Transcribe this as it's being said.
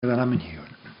Dan am yn hiwr.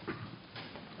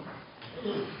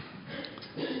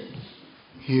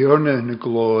 Hiwr na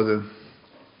glóda.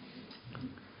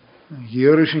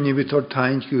 Hiwr is yn i fytor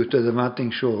taint gwt a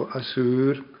ddymating sio a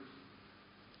sŵr.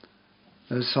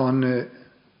 A son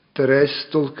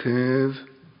drestol cyf.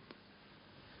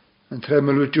 Yn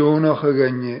tremel o dionach ag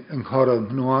yn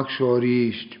choram nwag sio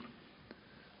rist.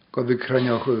 Go fi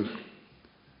crynioch ag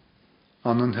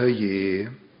an yn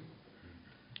hyie.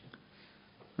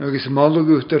 Agus malwg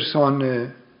wrth son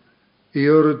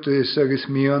iordus agus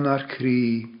mion ar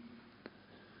cri.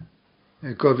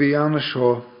 Go fi an y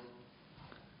sio.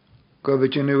 Go fi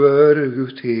dyn nhw ag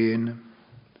wrth hyn.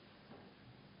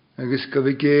 Agus go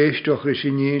fi geist o'ch rys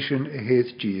i nes yn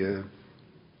hedd dia.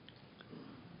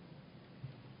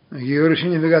 Ior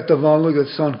sy'n i fi gata malwg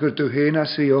at son gyrtw hyn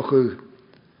as i o'ch ag.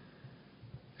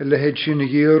 Lehed sy'n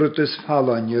i iordus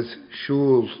falanydd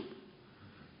siŵl.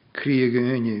 Cri ag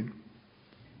yni.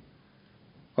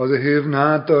 Oedd y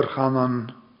hyfnad o'r chanan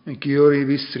yn gyr i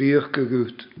fi strych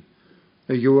gygwt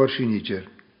y yw'r sy'n idr.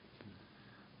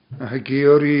 A hy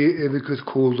gyr i fi gwyd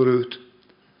cwldrwt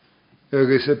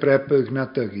agos y brepig na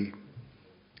dygu.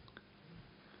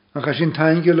 A chas sy'n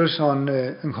taingil yr son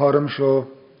yn choram sio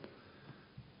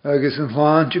agos yn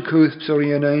fflant y cwyd psor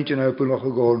i ynaid yn awbwylach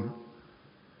o gorn.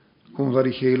 Gwm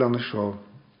ddar i chael an y sio.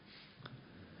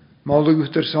 Moldwg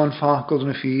wrth yr son ffacol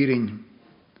yn y ffyrin.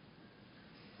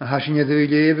 A hasyn i ddwy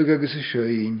lefyg agos y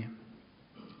sioen.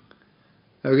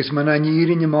 Agos ma'n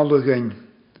anirin y molwgyn.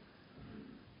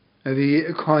 A fi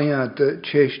y coiad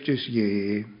chestus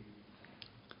ie.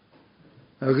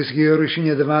 Agos gyr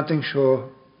ysyn i ddyfating sio.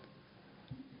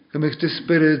 Gymig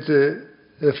dysbyryd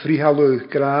y ffrihalwg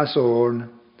gras orn.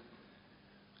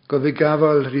 Go fi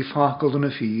gafal rhi ffacol yn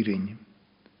y ffyrin.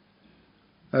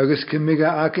 Agos cymig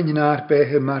ac yn ar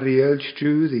behe mariel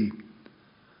stwyddi.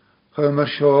 Chym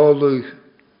ar siolwg.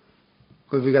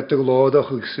 Go fi gata glodach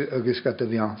agos gata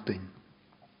fiantyn.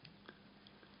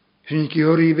 Sy'n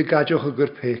gyr i fi gadioch ag yr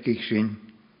pegig sy'n.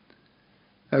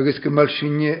 Agos gymal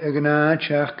sy'n ag yna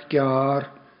tiach giar.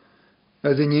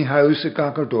 Ydyn ni haws ag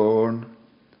ag o'r dorn.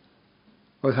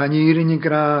 Oedd hanir yn i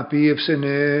gra bif sy'n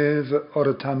nef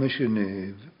o'r y tamas y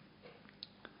nef.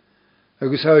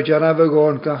 Agos haw jaraf ag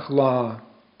o'n gach la.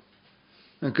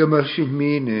 Ag gymal sy'n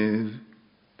mi nef.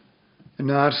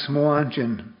 Yn ar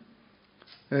smoantyn.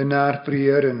 Yn ar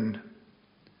brieren,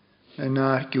 yn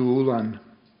ar gwlan.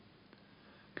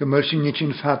 Gymryd sy'n nid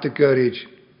sy'n ffat y gyrrid,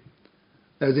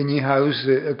 ydyn ni haws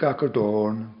y gag o'r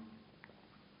dorn.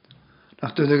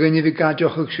 Nach dod ag yn i fi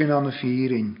gadioch ag sy'n an y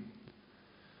ffyrin.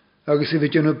 Agus i fi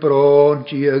dyn y bron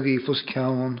di ag i ffos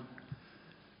cawn,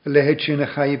 y lehed sy'n y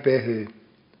chai behe.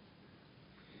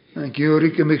 Gyr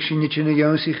i gymryd sy'n nid sy'n y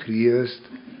iawn sy'n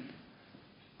chriast,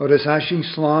 o'r ys a sy'n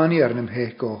slani arnym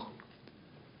hecoch.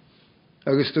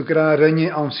 Agus tu gra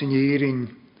rynnu am sy'n eirin.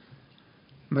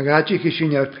 Mae gadich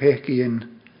sy'n ar pecyn.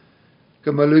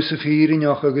 Gymalwys y ffyrin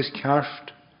och agus carft.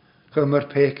 Gymar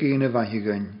pecyn y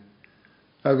fahigan.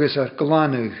 Agus ar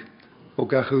glanyg o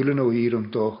gachwlen o hir am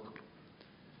doch.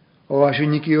 O as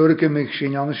sy'n i gyr gymig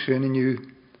sy'n an sy'n yn yw.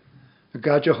 Y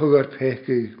gadich o ar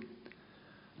pecyn.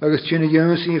 Agus sy'n y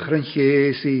yw'n sy'n chryn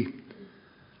chiesi.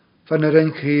 Fan yr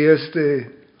ein chiest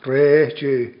rech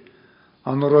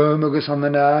an rwym agos an y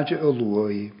nad y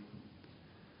lwy.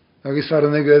 Agos ar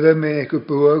yna gydda me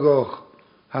gwbwag och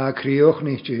ha crioch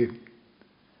ni ti.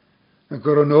 Ac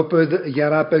o'r nopyd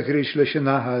iarab ag rys lys y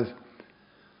nahad.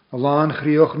 A lan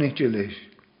crioch ni ti lys.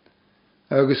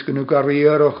 Agos gynnu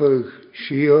gariar och ag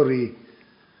siori.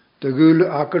 Dy gwyl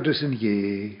acardus yn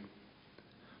ie.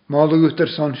 Mal y gwtr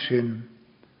son sy'n.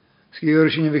 Sgior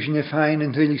sy'n y fysyn y ffain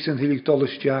yn hylig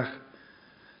dolysdiach.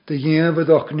 Dy ie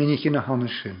fydd och nynnych yn y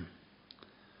hanes sy'n.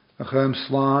 A chym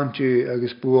sláintí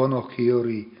agus buan och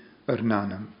hiori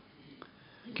nanam.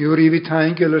 Giori vi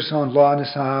taingil son lána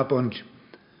sábont.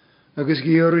 Agus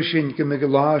giori sin gymig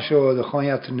lá seo a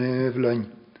choiat nöflain.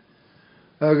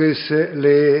 Agus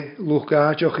le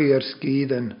lúchgáideach i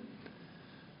skídan.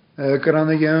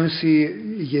 Granna jaunsi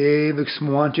jévig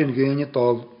smuantin gynne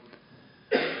tol.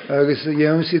 Agus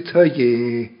jaunsi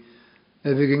tagi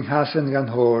evig hasan gan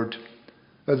hord.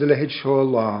 Ydw le hyd sio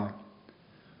lá.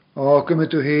 O,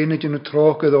 gymryd o hyn ydyn nhw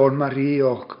trocad o'r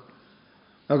marioch.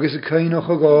 Agus y cainoch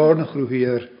o gorn o'ch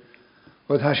rwy'r.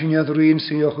 Oedd hasyn iad rwy'n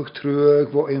sioch o'ch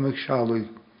trwag fo emig sialwg.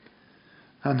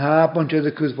 Han hap ond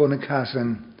ydych cwyd fo'n y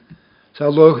casan.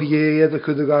 Sa loch iedd y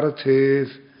cwyd ag ar y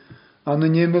tef. An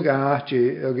yn emig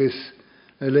aati agus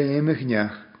le emig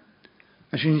niach.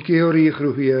 Asyn i geor i'ch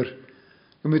rwy'r.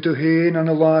 Gymryd o hyn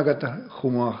an y lag at y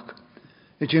chwmach.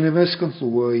 Ydyn y fysg yn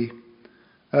llwy.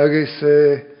 Agus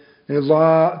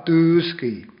la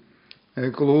dúsky.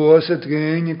 Glós a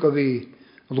dgéine go bhí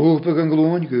Lúpa gan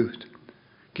glóin gút.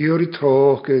 Gíorí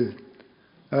tróchil.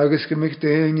 Agus go mic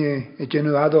daine I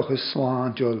genú adochas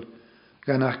sláintol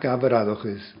gan ach gabar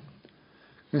adochas.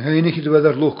 Gan hainig I dwedd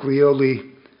ar lwch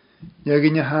rioli. Neg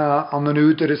yn ha an yn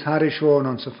úter is harri Sean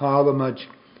an sa fála mad.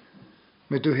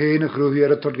 Met u heen ach rúhi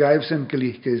ar a tord gaifsyn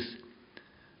gylíchgis.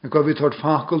 A gof I tord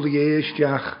fachgol I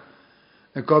eisteach.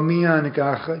 A gof mi an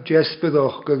ach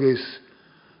jespedoch gagis.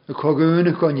 A cogún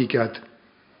a conigad.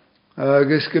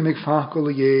 Agus gymig fachgol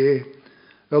I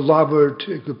a labert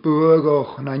go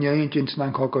buagoch na neinjins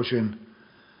na'n cogosyn.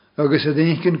 Agus a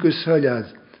dynchyn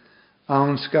gwshyliad.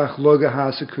 Ans gach log a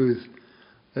has a cwth.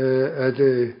 A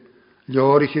dy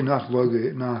Lorich in nach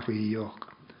loge nach rioch.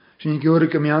 Sin gyr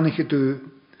gymyanich I dw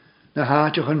na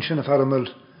hatach yn sy'n ffarmel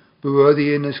bwyd I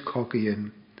un ys cogi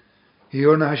yn.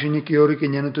 Hiwr na sy'n gyr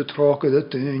gynny'n dw troch ydy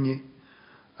dyni.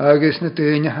 Agus na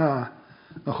dyni ha.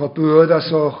 A cho bwyd a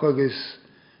soch agus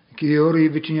gyr I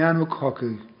fytinian o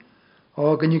cogi.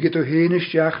 O gynnu gyda hyn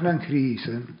ysdiach na'n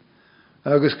crisen.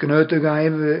 Agus gynnwyd y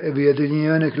gaif y fydd yn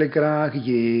un y graag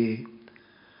ie.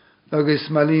 Agus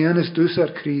malian ys dws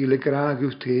ar cri le graag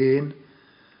yw ten.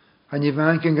 A ni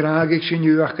fanc yn graag eich sy'n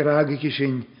yw ach graag eich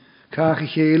sy'n cach I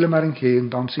cheile mar yn cyn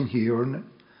dan sy'n hiwrn.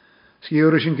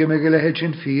 Sgiwr sy'n gymigol a hed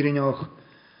sy'n ffyrin och.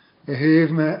 E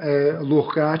hef me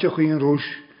lwch gatioch i'n rwys.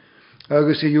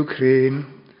 Agus I Ukraine.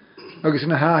 Agus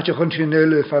na hatioch yn sy'n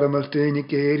yl far am yltyn I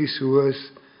geir I sŵas.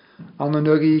 An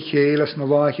yn yg I cheil as na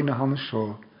lach yn y hanes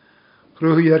sio.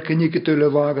 Rwyhi ar cynnig y dyl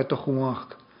y lag at y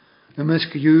chwach.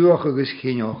 Ymysg ywach agus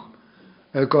chynioch.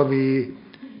 A gof I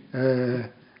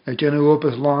a gennym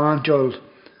opus lánjol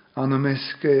an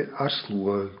ymysg ar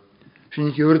slwag.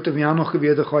 Sy'n gwrdd y fianwch y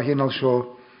fydd y cohin al sio.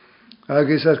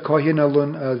 Agus ar cohin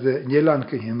alun ad nilan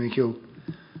gyhymigil.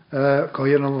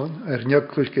 Cohin alun ar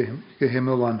nyglwys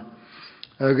gyhymilan.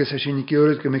 Agus sy'n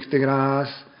gwrdd gymig dy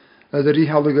gras. Ad yr I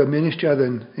halig y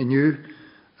ministiadyn yn yw.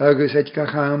 Agus eich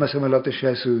gach am as ymwylad y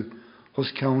siesw.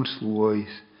 Hos cawn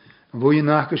slwys. Fwy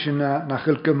nach sy'n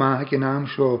nachyl gymach yn am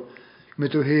sio.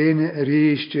 Met u heen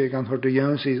riestje gan voor de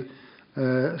jonsi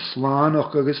slaan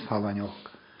och agus falanoch.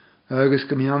 Agus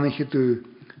gymjanich tu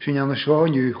sy'n an y sio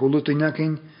nu hwlwt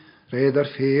inakin red ar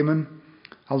femen.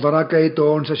 Al dar a gaid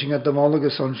dorn sa sy'n gada molig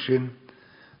y sonsyn.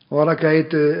 Oar a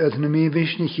gaid yd na mi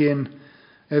visnich yn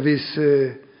vis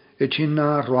y chyn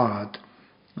na rwad.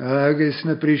 Agus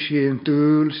na brisien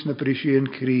dŵls na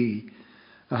brisien cri.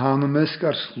 A han y mysg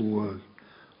ar slwag.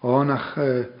 O nach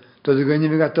Doedd y gynnu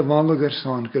fi gata molig ar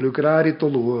son, gyda graar I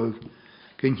dolwag,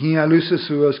 gyn hi a lwys y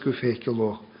sŵas gwy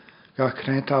ffeicilwch, gach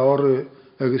crent awr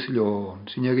agos lion.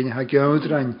 Sy'n ag yn ha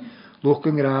gawdrain, lwch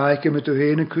yn graig am ydw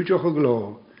hen yn cwtioch o glo,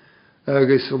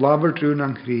 agos lafr drwn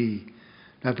a'n cri,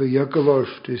 na dwi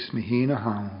ygolwrst ys mi hun a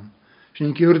hawn.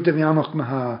 Sy'n gwrdd y fianwch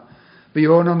ma ha, fi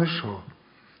o'n an y sio.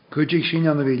 Cwtig sy'n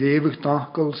an y fi lefych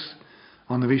dachgals,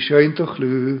 an y fi sioint o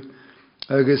chlw,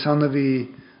 agos an y fi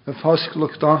y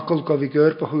ffosglwch dachgol gof I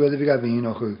gyrpach o fi gafin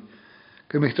o'ch yw.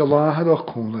 Gymig dy lahad o'ch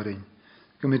cwlarin.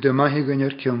 Gymig dy mahi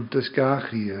gynnyr cyntys gach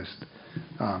Christ.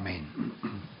 Amen.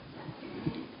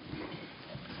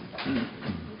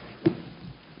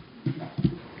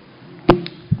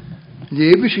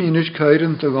 Lebe sy'n ys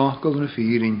cairin dy gachgol na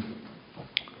ffyrin.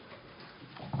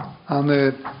 An y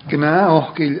gna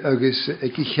ochgil agos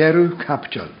ag I cherw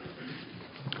capdial.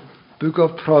 Book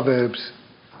of Proverbs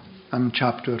and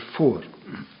chapter 4.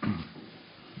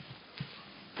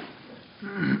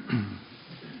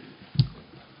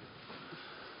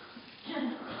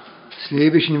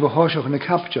 Slevish in Vahoshach in a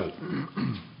capjal.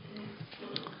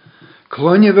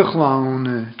 Clonia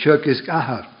Vachlaun, Church is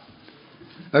Gahar.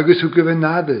 Agus who give a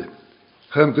nade,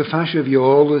 Hum gefash of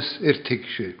Yolis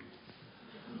Tikshe.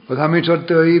 Wat hamit or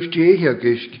Dave Jehia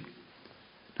Gishk,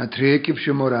 na Trekip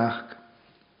Shemorach,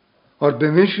 or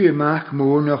Bevishi Mach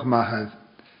Moor noch Mahav.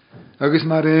 Agus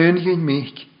mar einigin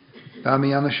mich, da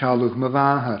mi an y sialwch my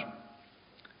fahar.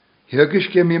 Hygys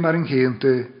gym mi mar yn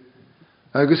ceinte,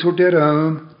 agus hwrt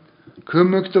am,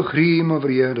 cymwg do chrym o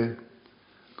friere,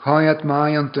 coiat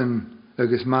maiantan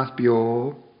agus mat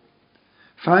bio.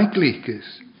 Fain glicus,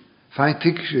 fain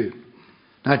tigshe,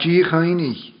 na gi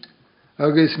chainig,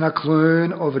 agus na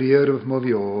clwn o friere of mo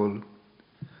fiol.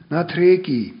 Na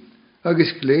tregi,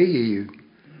 agus glei iw,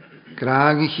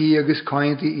 gragi chi agus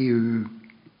cointi iw.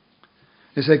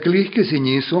 Is a glicus in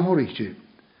je sohorichtje.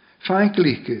 Fain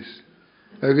glicus.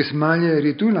 Agus malje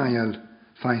ridulaial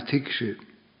fain tigshe.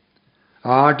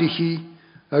 Aardichi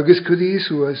agus kudi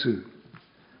suasu.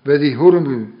 Wedi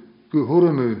hurmu, gu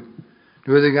hurmu,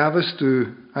 wedi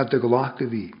gavastu at de glake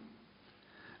vi.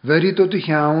 Wedi tot de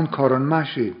jaun koran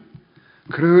mashe.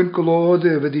 Kroon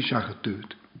kolode wedi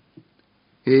shachetut.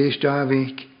 Eest da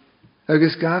weg,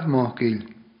 agus gav mokil.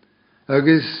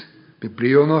 agus be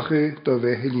brionacha do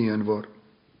bheith líon vor.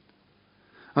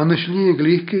 An is lí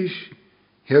glíchis,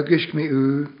 heagis mi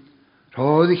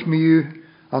rádig mi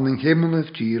an an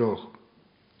himmelf díroch.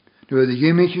 Nu de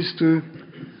gimmichis tu,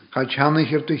 ga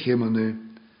tjannigher te himmenu,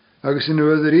 agus in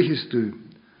uwe riches tu,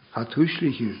 ga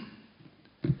tuschlichu.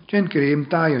 Jen kreem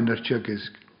taaion er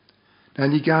tjukkisk. Na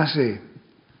li gase,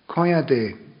 koja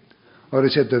de, or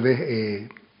is het de weg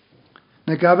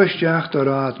Na gabes jacht er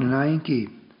raad nu einki,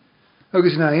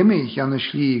 agus na imich an de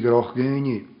schlie groch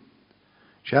geunje.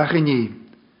 Sjachini,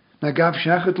 na gab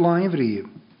sjach het lain vrie,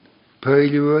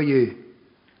 peilue je,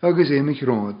 agus imich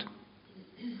rood.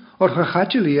 Or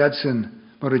gachatje liadsen,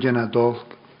 maar het jena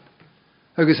dolk.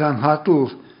 Agus an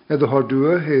hatel, de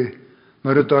horduhe,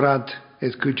 maar het dorad,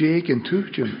 het kujek en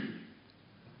tuchtjem.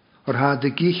 Or had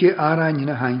de giche arain in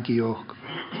a hankie ook,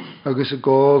 agus a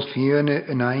gold fierne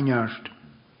in einjarst.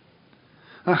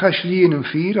 Ach a schlien een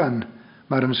vieran,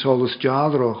 maar een solis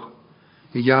jaldroch.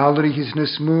 I jaldrich is ne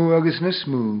smoe agus ne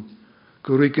smoe,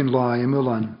 gurik en laie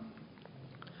mulan.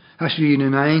 A schlien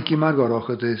een einkie maar goroch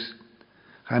het is.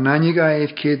 Gaan aniga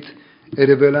eet kid,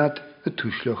 velad a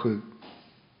tuschlochu.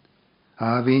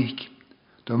 A wink,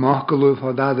 de machgeluf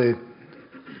had ade,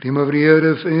 die me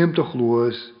vrieruf toch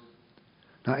loos.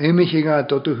 Na immige gaat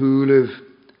tot de hulef,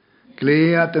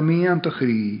 glee at de mee aan te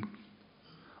grie.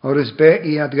 Or is bij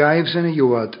I had gaifs in a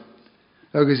joad,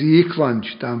 agus I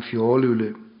klanch dan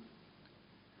fiolule.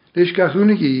 Lish ga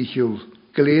hunig ichul,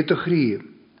 glee te grie,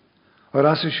 or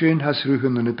as a schön has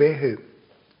ruchen in a behe.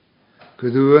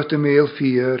 Gedoort de meel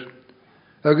vier,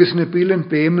 agus ne bielen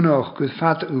bemen och gud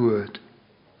fat uert.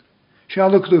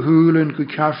 Shalok de hulen gud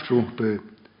karstrumpe,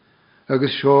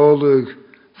 agus shalog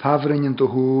favrin in de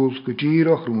hoel gud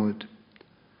giroch roed.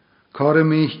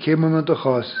 Karmich kemmen met de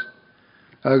gas,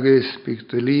 agus big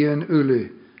de lien ule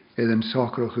in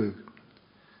sakrochug.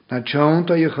 Na chant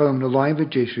dat je gewoon de lijve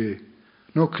jisje,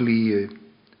 no klie,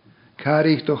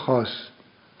 karig de gas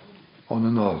on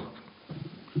een al.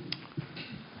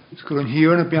 Skullen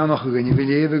hier een piano gegaan, je wil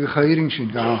even gegeiringsje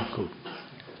gaankel.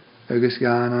 Agus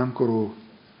gaan am koro,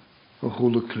 o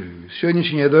goede kluis. Schön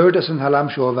je door dat een halam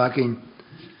show wakin.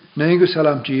 Negus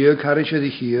halam tje, karische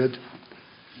die hier.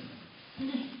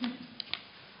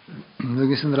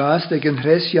 Agus een raast, ik een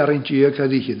 3 jaar in tje,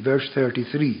 karische, vers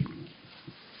 33.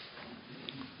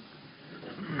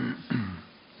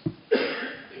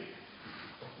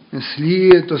 En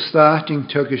slie to starting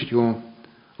Turkish jong,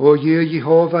 o je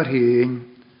Jehovah heen.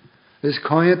 Es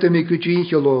kan je me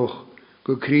kujintje loch,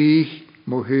 go krieg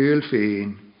mo heel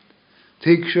feen.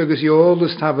 Tik shugus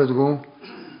jolus tabet go,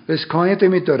 es kan je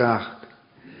me doracht.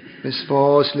 Es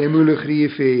vaas lemule grie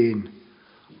feen,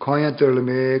 kan je le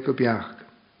meek op jacht.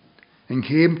 En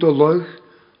geem to loch,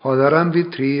 had aram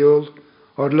vitriol,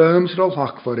 or lums rol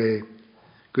hak voor e.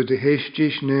 Go de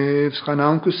hestis neufs gaan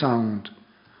anku sound,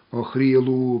 o grie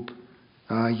loop,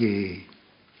 a je.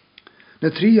 Na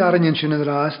 3 jaren in zijn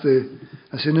raaste,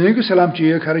 als een neuge salam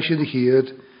tjeuk harisje de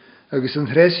geert, agus een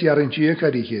 3 jaar in tjeuk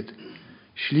harisjet,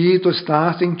 schliet o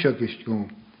starting tjukist go,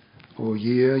 o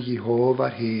je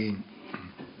Jehovah heen.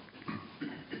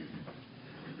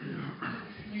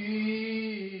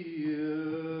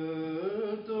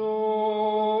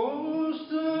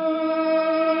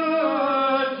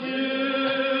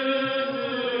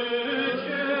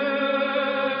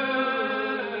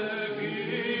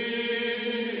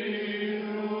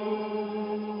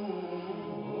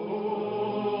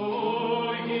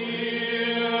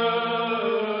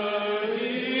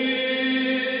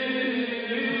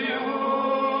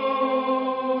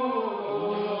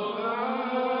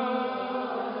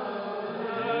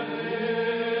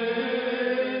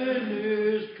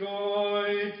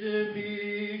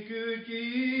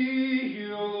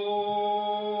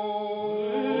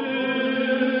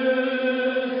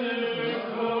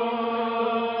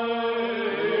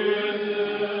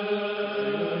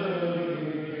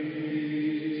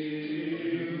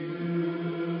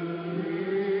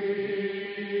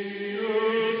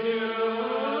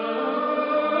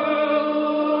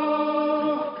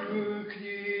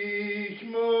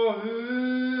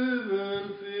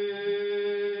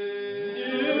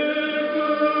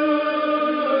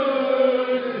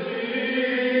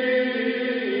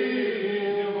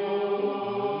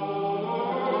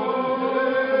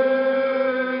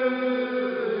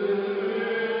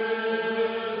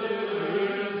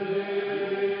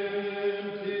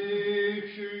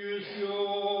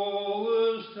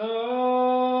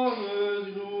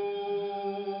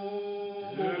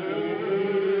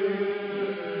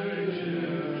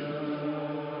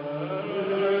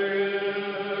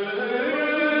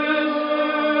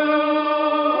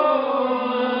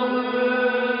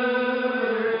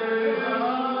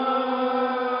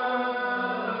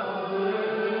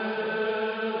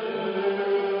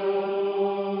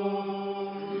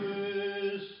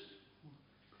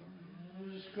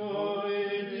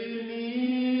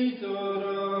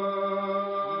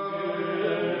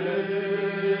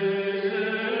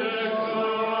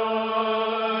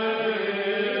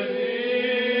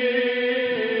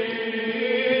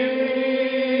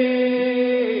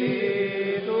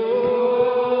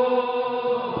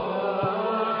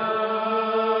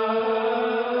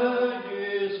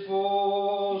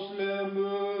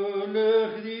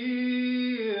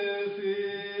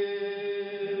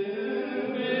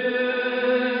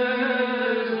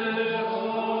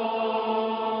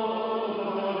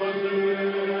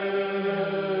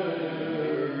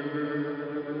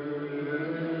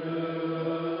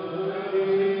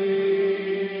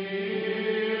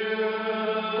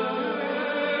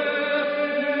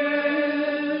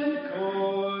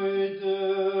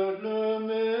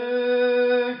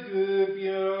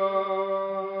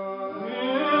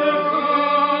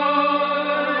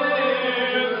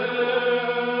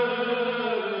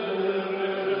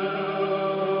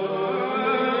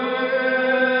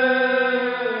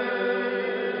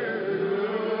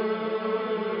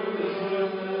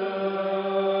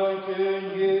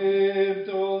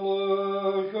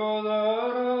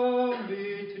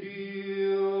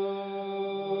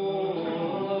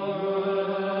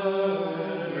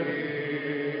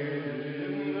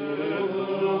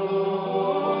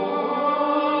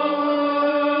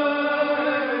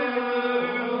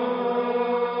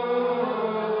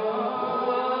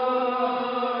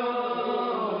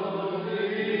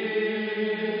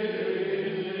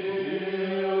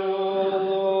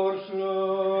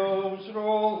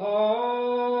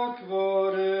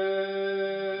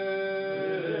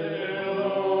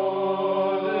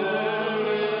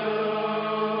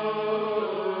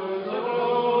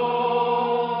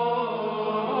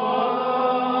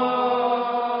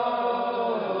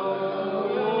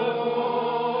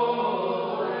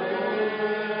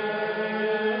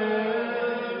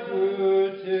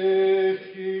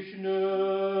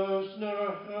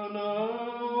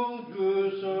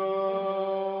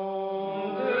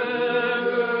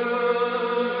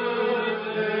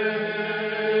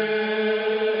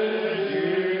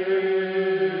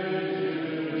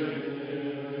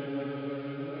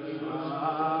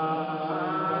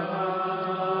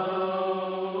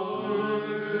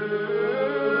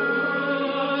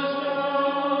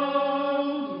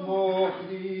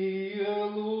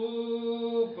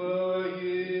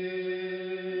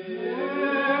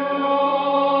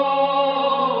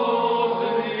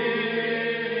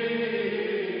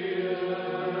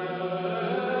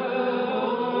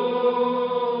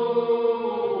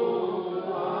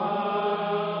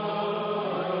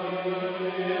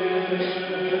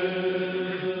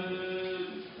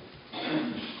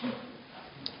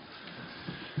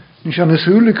 Ní an is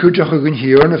húla cúteach a gon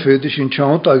hiarna fúta sin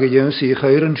teanta a go dhéon sí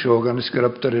chéirann seo gan is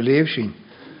grab ar a léamh sin.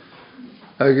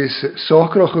 Agus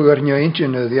sócrach a gur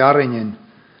neointin a dhearainin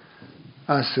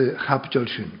as chapteal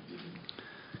sin.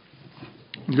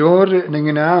 Leor na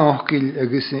gná áchil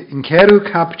agus in ceirú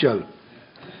capteal.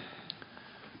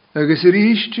 Agus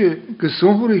ríiste go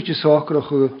sunhuiríte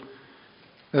sócracha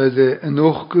an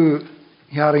nóchgu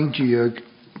hearingtíag.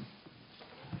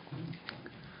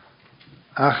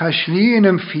 A cha slíon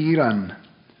am fíran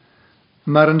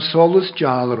mar an solas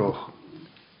dealrach.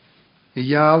 I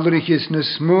dealrach is na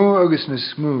smú agus na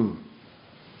smú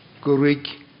go ric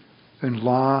an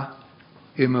lá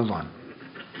imelan.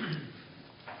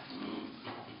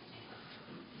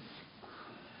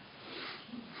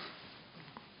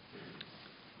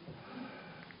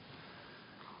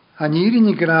 An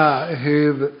írin gra a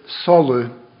hef solu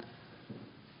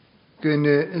gyn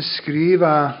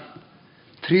ysgrifa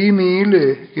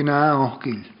 3,000 gyna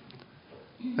ochgil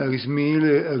agus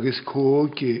 1,000 agus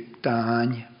cog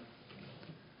dain.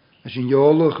 As yn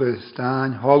iolwch ys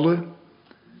dain holu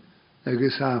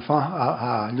agus a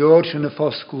lior sy'n y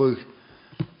ffosglwg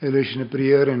ylwys yn y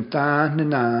bryr yn dain na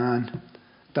nan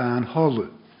dain holu.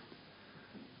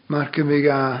 Mae'r gymig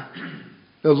a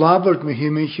y labart mi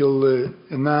hymychil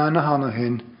y nan a hana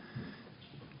hyn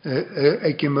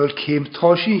ag ymwyl cym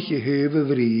tosich i hyf y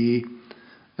fri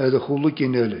de chwlwg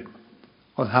gynnylu.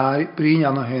 Oedd haar brin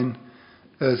anna hyn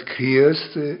yd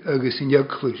criast agus yn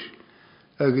ygclwys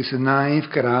agus yn naif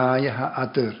grai ha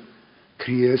adr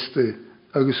criast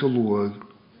agus o lwag.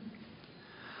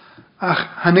 Ach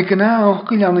hanna gyna o'ch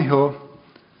gyl anna ho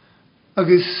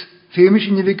agus ffeimish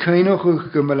yn yfyd cainoch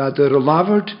o'ch gymryd adr o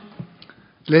lafard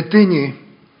le dynnu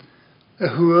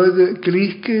a hwyd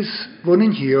glychus fwn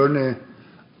yn hir na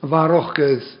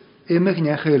farochgydd imach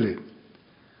nechelu.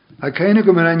 A caine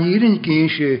go mar an írin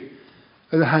géise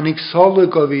a hannig sola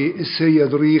go bhí is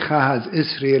siad rí chahad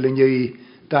Israel in jei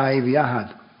daibh ahad.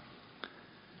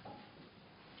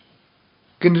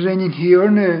 Gyn rhain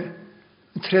hiorne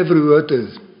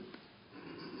trefrwydyd.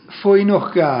 Fwy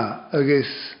noch ga agos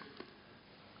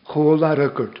chôl a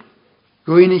rygod.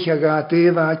 Gwynich a ga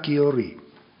defa giori.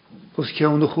 Os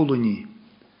ciawn o chwlwni.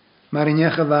 Mae'r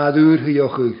unach a fadwr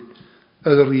hyochig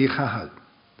y rí chahad.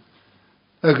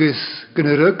 Agus gyn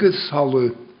yr ygyd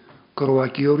solw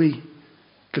gyrwagiori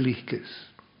glychgys.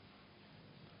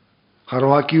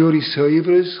 Charwagiori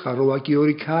syfrys,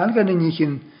 charwagiori cael gan yn eich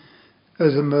yn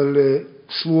ymwyl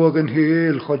slwag yn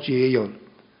hyl chod eion.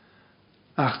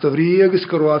 Ach da fri agus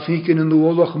gyrwafig yn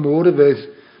ôl o'ch môr y fydd,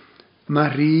 mae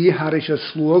rhi haris a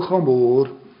slwag o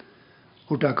môr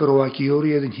o da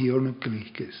gyrwagiori edd yn hiorn yn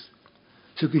glychgys.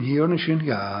 So gyn hiorn yn sy'n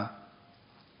ga.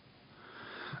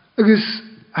 Agus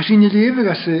as in je leven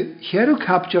as se hero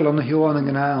captjal an heo an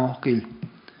gna okil.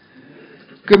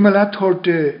 Gymlaat hoort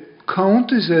de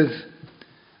countes of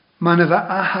man of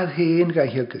ahad heen ga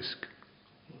hirkisk.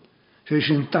 So is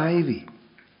in taivi.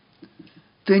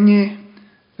 Dinje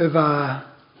va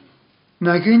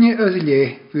na ginje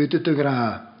udle vuut te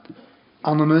gra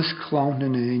animus clown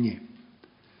in enje.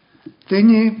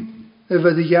 Dinje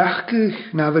va de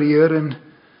jachkig na variëren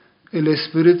ele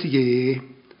spirit je.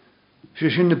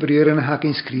 Sy'n y bryr yn hag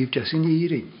yn sgrif jas yn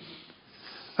irin.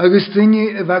 Agus dynnu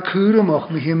y fa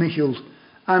cwrwmoch mi hymychil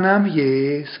anam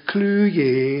jes, clw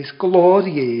jes, glod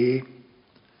je.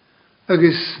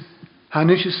 Agus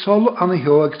hannes y sol an y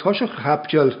hio ag tosach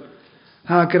chapdial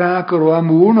ha gra gro am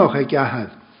mwrnoch ag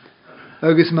ahad.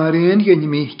 Agus mar un gen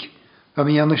mich a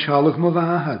mi an y sialwch mo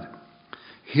fahad.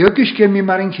 Hirgis gen mi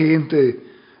mar yn ceinte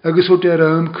agus o der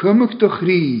am cymwch doch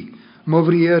ri mo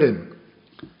vrierin.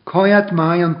 Coiad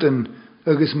maianten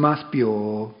agus mas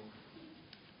bio.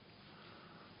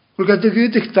 Wel gad y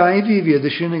gyd eich daifi fi yd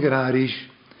y sy'n y gararis.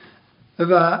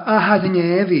 Yfa ahad yn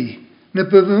efi, na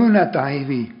byfwn a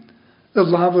daifi, y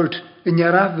laford yn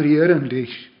iarafrir yn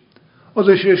rys. Oedd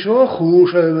eisiau so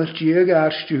chwrs a ymwys diag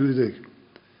ar stiwdig.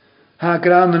 Ha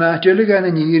gran yn adjelig an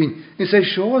yn irin, is ei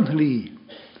so yn hli,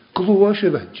 glwys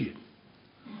y fydji.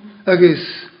 Agus,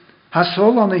 ha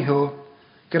sol an ei ho,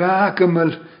 gra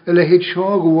gymyl y lehyd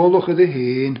sio gwolwch ydy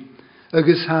hyn,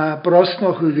 agus ha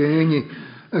brosnoch y gynnu,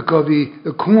 y gofi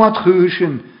y cwad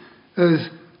chwysyn, ydd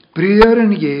bryr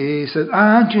yn ges, ydd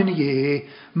ant yn ge,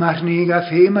 mae'r nig a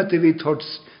ffeim at y fi tot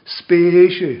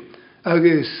spesio,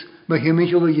 agus mae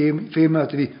hymych o ffeim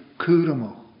at y fi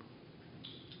cwrwmoch.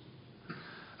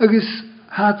 Agus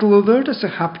ha glwfyrd as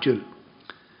y chapdiol,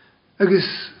 agus,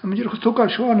 am ydych chi'n tog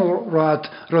al sio an o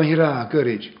rad ro'n hira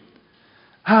gyrrid.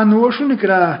 Ha nôrsyn y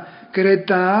gra gyda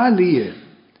da lia,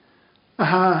 a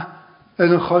ha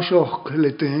yn y chosioch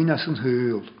le dyn as yn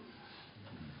hyl.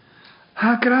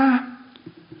 Ha gra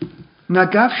na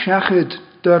gaf siachyd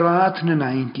de raad na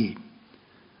nainki.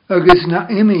 Agus na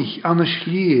imich an y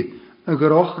sli y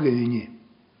groch gynnu.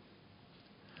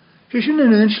 Sy'n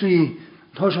yn sli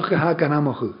thosach ha gan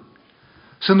amochu.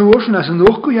 Sy'n oes na sy'n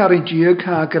ochgwy ar ein diag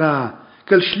ha gra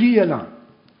gael sli elan.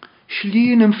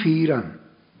 Sli yn ymffiran.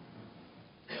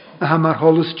 A ha mar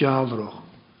holus jalroch.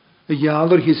 Y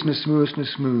jalr hys na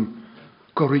smw.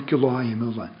 Gorig gyloi ym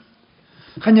ylan.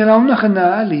 Chan yr awnach yn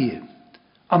ali.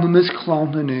 Am y mis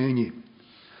clown yn ynni.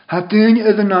 Ha dyn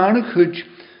ydd yn arnig hwyd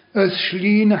ys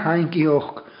sli na haingi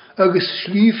och. Agus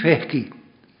sli fechgi.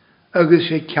 Agus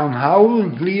e cian hawl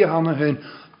yn hli hana hyn.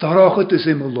 Darochyd ys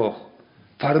ym y loch.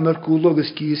 Farmer gwlog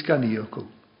ys gys gan iogol.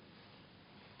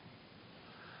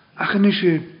 Ach yn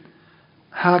ysio.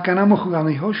 Ha gan amach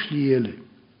gan i ho sli ele.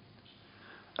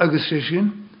 Agus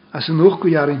sy'n. As yn o'ch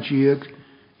gwyar yn diag.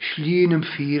 Slien yn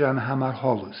ffyr an hamar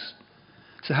holus.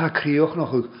 Sa ha creoch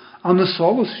noch ag an y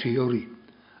solus siori.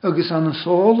 Agus an y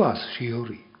solas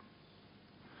siori.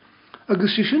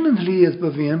 Agus sy'n yn hliad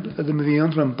byfiant ydym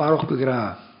fiant rhan baroch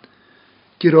begra.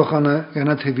 Giroch an y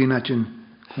gan y tefyn atyn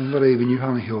cwmfar eifyn yw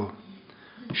han hio.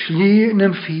 Slien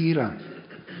yn ffyr an.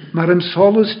 Mar yn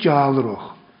solus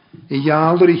jalroch. Y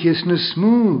jalr ich is na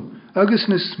smw. Agus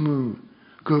na smw.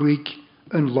 Gyrwig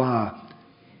yn la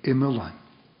ymylaen.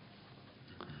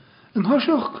 Yn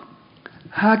hosioch,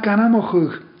 ha gan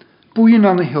amochwch bwyn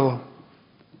an y hio.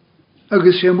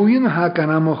 Agus e mwyn ha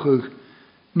gan amochwch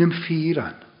nym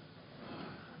ffyran.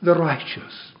 The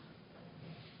righteous.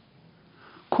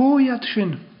 Coiad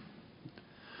sy'n.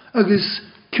 Agus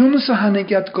cwns a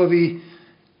hannegiad gofi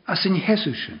as yn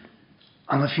hesu sy'n.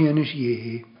 An y ffianus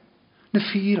ie. Na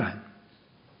ffyran.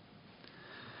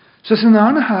 So sy'n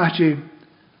an y hati,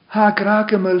 ha gra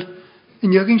gymyl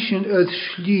yn ygyn sy'n yd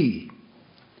sli.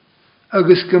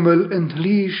 Agus gymyl yn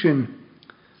hli sy'n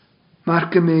mar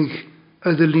gymig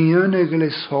yd y lian ag le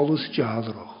solus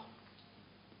jadroch.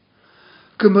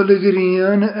 Gymyl y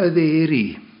gyrian yd eri,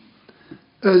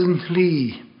 yd yn hli,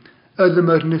 yd y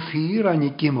myr na ffyr an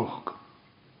i gymoch.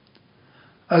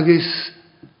 Agus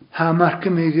ha mar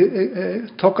gymig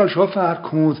tocal siof ar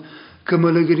cwnd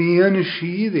gymyl y gyrian y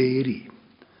sydd eri.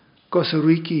 Gos y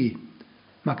rwygi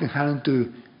mac yn chan dw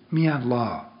mian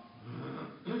la.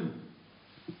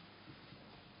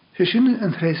 Sy'n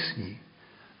yn thresni,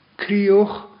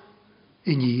 crioch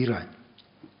yn iran.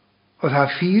 Oedd ha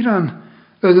ffyran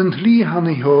yd yn hli han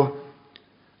i ho,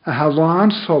 a ha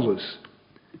lan solus,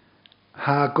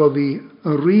 ha gofi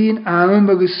yn rhin am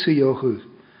agos siochu,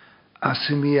 a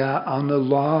symia an y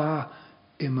la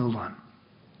ymylan.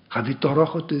 Ha fi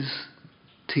doroch o dys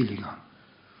tilingan.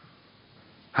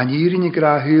 Han irin i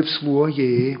gra hyf slua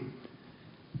ie,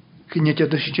 gynnyd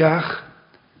ydysdiach,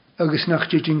 agus nach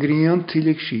dit in grian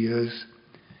tilig sias,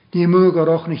 ni mwg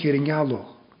oroch na chyr yn galwch.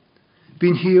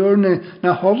 By'n hir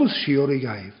na holus sior i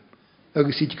gaif,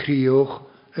 agus id crioch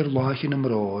lach yn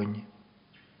ymroen.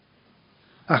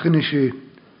 Ach yn ysio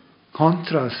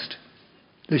contrast,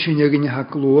 da sy'n ygyn ha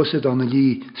glosyd an y li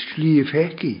slif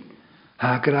hegi,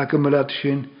 ha grag ymwylad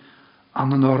sy'n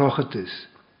an yn orochydys.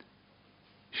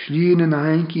 Slien yn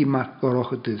aingi mar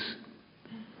orochydys.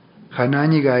 Chan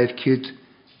anig aedd cyd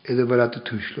iddo fel at y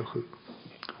twyslwch.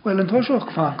 Wel, yn tosioch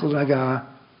ffacl ag a,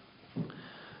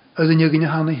 ydyn ygyn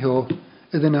han i hio,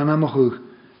 ydyn anamachwch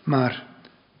mar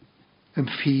yn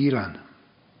ffyran.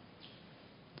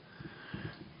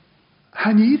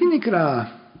 Han irin i gra,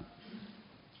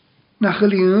 na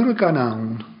chaliwr y gan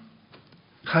awn,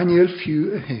 chan i'r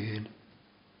ffiw y hen.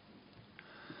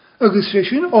 Agus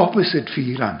sy'n opposite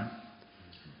ffyran.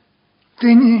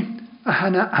 Dyni a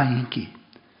hana aingi.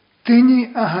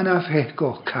 Dyni a hana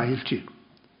fechgoch caelti.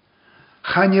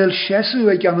 Chaniel siesu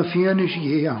ag an y ffianus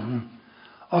ie awn,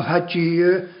 oedd hadji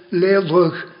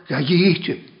leilwch ga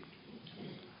ieti.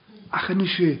 Ach yn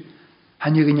ysio,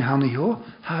 hannig yn hana hio,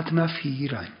 had na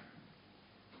ffyrain.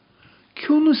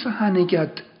 Cwnus a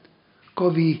hannigiad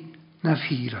gofi na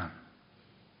ffyran.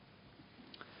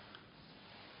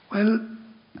 Wel,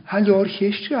 halio'r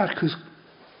chestio ar cwrs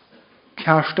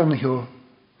carst an hio,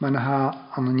 ma'n ha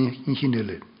an yn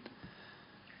chynnylu.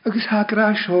 Agus ha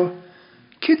gra sio,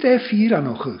 cyd e ffyr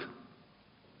anochwch.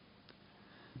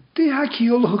 Di ha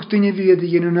ciolwch dyn i fydd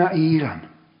i yn yna eiran.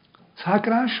 Ha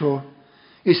gra sio,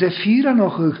 is e ffyr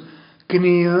anochwch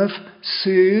gneaf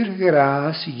syr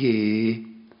gras ie.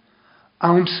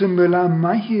 Awn symla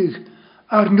maihig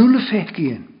ar nŵl y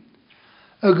ffegien.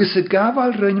 Agus y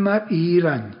gafal rhain ma'r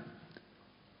eiran.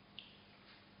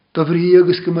 Dofri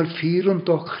agus gymar ffyr yn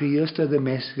doch chriast yd y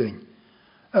mesgyn.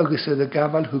 Agus yd y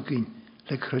gafal hwgyn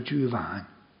le crydw y fan.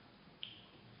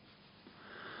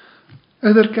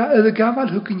 Yd y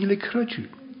gafal hwgyn le crydw.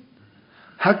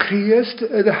 Ha chriast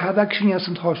yd y haddag sy'n as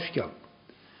yn thosgiol.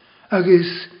 Agus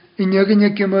inagin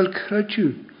gymol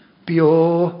crydw,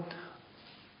 bio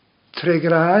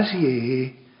tregras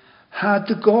ie, had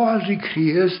y gol rhi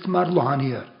Christ mar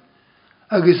lanier.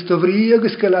 Agus dyfri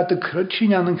agus gael y cryd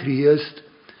sy'n an yn Christ,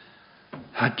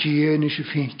 had dien is y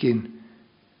ffeinkin,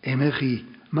 emych i,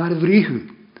 mar frihu,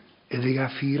 iddig a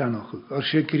ffyr anoch. Or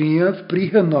se griaf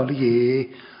brihan nol ie,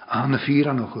 an y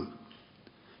ffyr anoch.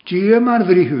 Dien mar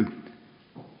frihu,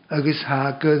 agus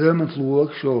ha gydym yn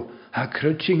llwag sio, ha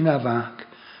cryd sy'n na fag,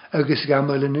 agus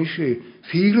gamel yn isi,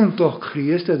 ffyr yn doch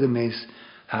Christ ydym mes,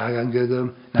 ha gan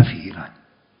gydym na ffyr an.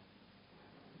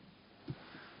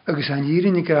 Agus an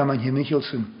irin i gram an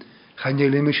hymichelsen, chan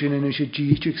ei limisyn yn isi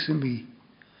dîtig sy'n bi,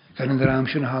 gan yn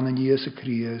dramsyn han yn ies y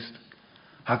Christ,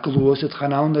 ha glwys at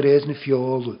chan awn yr eis na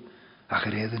fiol, ach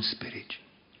yr eis yn spirit.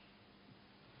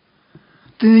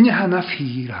 Dyn i han a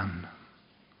ffyr an.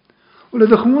 Wel,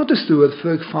 ydych chwnt ystwyd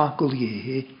ffyg ffacol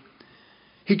ie,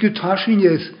 hi gwtasyn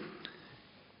ies,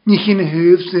 ni chi'n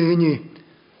hyf dyn i,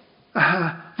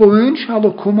 fo yn sial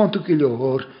o cwmont o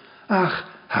gilor, ach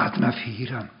had na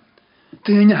ffyr an.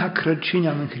 Dyn i ha cryd sy'n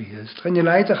am yn Christ. Chan i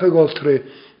laid ach y goltre,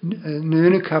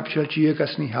 nyn y capsial diag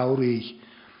as ni hawr eich.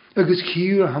 Agus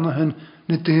cyr a hana hyn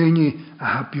na dyn i a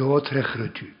ha biod tre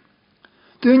chrydw.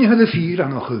 Dyn i ha dy ffyr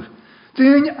anoch yw.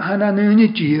 Dyn i hana nyn i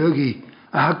diag i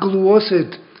a ha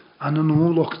glwysyd an yn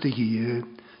ôloch dy ie.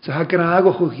 Sa ha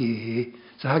gragoch o ie.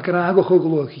 Sa ha gragoch o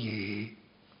glwch ie.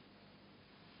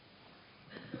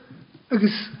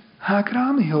 Agus ha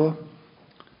gram i ho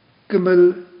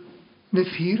gymyl na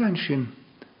ffyr an sy'n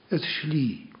yd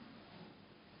sli.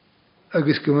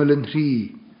 Agus gymyl yn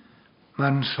rhi,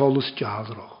 ma'n solus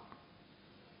jadroch.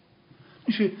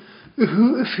 Nisi, yhw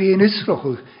y ffenys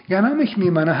rochwch, gan am eich mi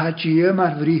ma'n a hadia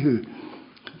ma'r frihu,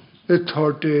 y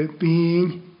torde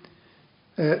byn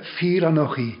ffyr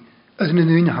anoch i, yd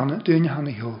yn dyn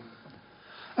hanna ho.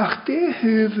 Ach de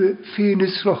hyf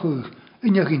ffenys rochwch,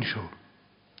 yn ygyn sio.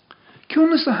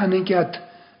 Cwnnys da hannig gad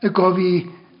y gofi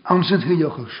ansyn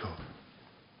hylioch o sio.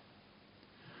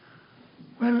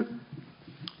 Wel,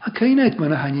 a cainait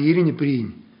ma'n a haneirin y brin,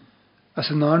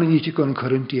 as yn arna ni ti gon yn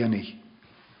Corinthianig.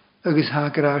 Agus ha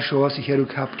gra sio as i herw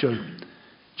capdiol.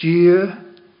 Dia,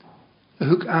 y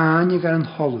hwg anig ar yn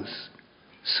holus,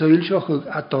 syl sioch hwg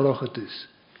a doroch ydys.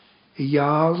 Y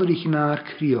ial yr ich na'r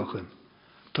criochen.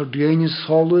 Tor drein y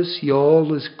solus,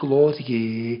 iol ys glodd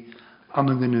ie,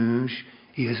 an yn gynwys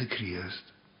i ys y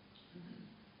Christ.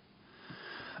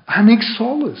 Hanig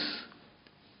solus,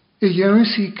 y iawn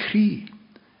si cri,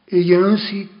 y iawn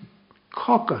si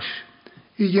cogas,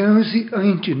 y iawn si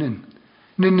eintinen,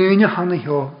 na nyn hanna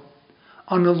hio,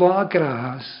 an y la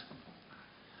gras,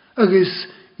 agus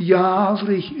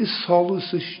ialrich y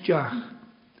solus y stiach.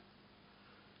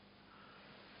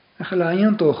 A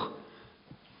chalayan toch,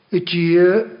 y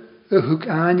dia y hwg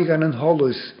anig an yn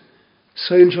holus,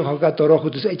 syl sio hog a doroch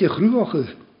ydys eich chrwach yw.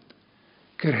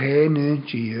 Gyr hen yn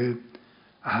dia,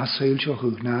 a syl sio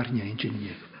hwg na'r nyn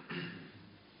jynnu.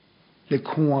 Le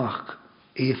cwach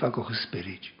eif ag o'ch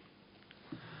ysbryd.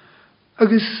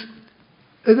 Agus,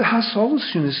 ydy ha solus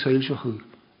sy'n y syl sio hwg,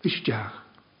 ysdiach.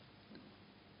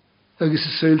 Agus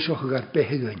y syl sio hwg ar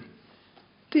behegan.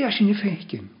 Dy a sy'n y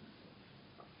ffeicyn.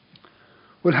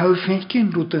 Wel, hawr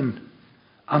ffeicyn rwydyn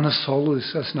an y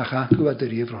solus as na chacw ad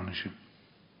yr efronysyn.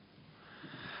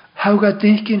 Hawg a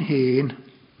dynchyn hen,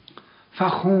 fa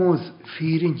chwdd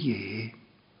ffyrin ie,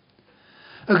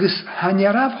 agus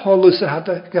haniaraf holus a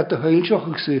gada heilsioch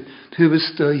ag sy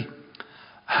thwbys dwy,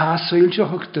 ha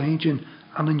seilsioch ag dynchyn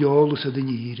an yn iolus ad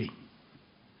yn iri.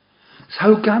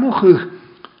 Hawg ganoch ag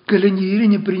gylyn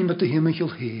irin y brim at y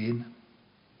hymychil hen.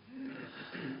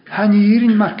 Han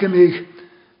irin marcam ag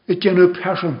y genw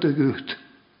persant ag ut.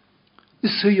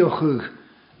 Syioch ag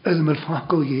ydym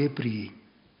ffacol ie bri.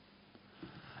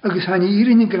 Agus han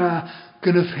irin y gra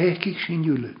gyda ffecig sy'n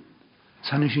iwle.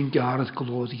 San sy'n garad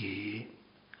glod ie.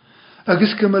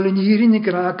 Agus gymol yn irin y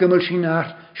gra gymol sy'n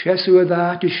ar siesw a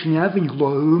dda dy sliaf yn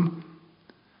glwm.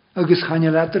 Agus chan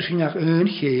y ladr sy'n ar yn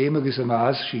chem agus y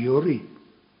mas siori.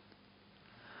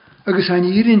 Agus han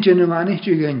irin dyn y manych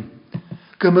gyn.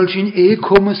 Gymol sy'n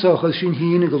cwmysoch as sy'n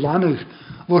hun y glanwch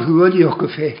vor hwyl i o'ch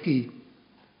gyffegi.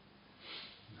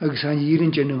 Agus han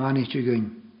irin dyn y manych gyn.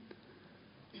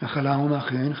 A chalawn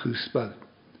ach yn chwsbal.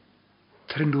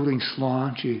 Trindwr ein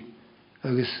slantje,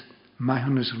 agus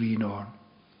maihon ys rhin orn.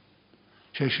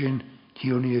 Se sy'n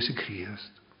hiwni ys y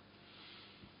Christ.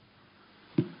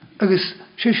 Agus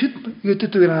se sy'n gyda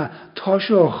dwi'n a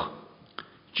tosioch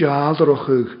jadroch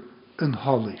ag yn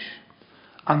holys,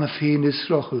 an y ffenus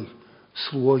roch ag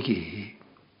slwo ie.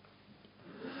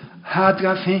 Had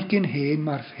ga ffencyn hen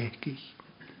mar ffecig,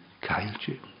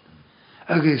 caeltje.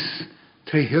 Agus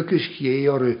Tre hygys gie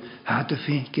o'r had y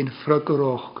ffink yn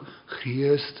ffrygoroch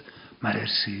Christ mar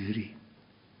suri.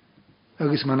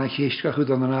 Agus man a chysgach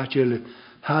ud an adjel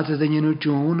had y ddyn nhw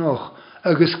Jonoch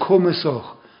agus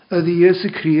comesoch y ddies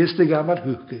y Christ y gafar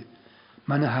hwge.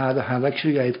 Man a had a hadag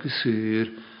sy'n gaid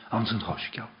gysur an sy'n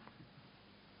hosgiaw.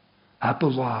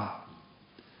 Apel la.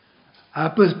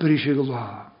 Apel brisig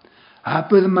la.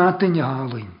 Apel mat yn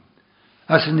ialyn.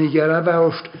 As yn ei geraf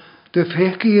awst dy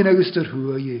fegi yn agus dyr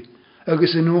hwy.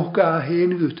 Agus yn o'ch ga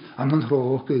hen gwt am yn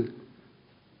rhogl.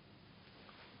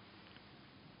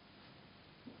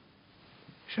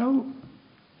 Siaw,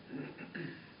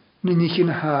 ni'n eich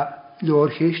yn ha lor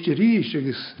chest y rys,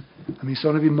 agus, a mi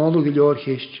son fi molwg y lor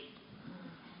chest.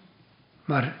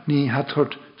 Mar ni hat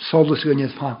hort solus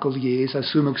gynnydd ffacol ies, a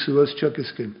swmag sŵas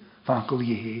tjygys gyn ffacol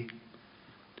ie.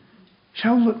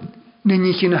 Siaw, ni'n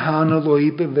eich yn ha na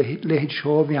loib y lehid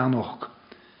sio fi anoch,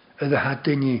 ydw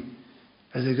hadyn ni,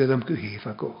 ydw gyda'n gwhef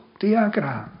ag o. Di a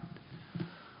gran.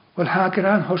 Wel ha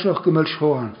gran hosoch gymryd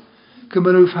sioan,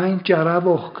 gymryd yw ffaint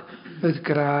jarafoch, yd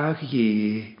graag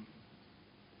ie.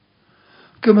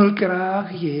 Gymryd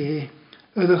graag ie,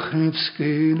 yd y chryf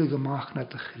sgyn y gymach na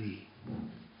dy chri.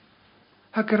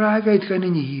 Ha graag eid gan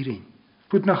yn irin,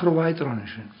 pwyd nach roed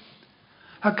ronysyn.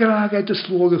 Ha graag eid y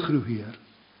slog y chrwhyr.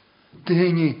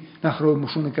 Dyni nach roed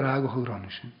mwyswn y graag o'ch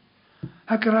ronysyn.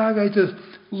 Ha graag eid y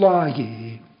la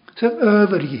ie, sydd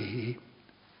öfyr ie.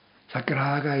 Ha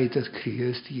graag eid y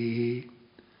Christ ie,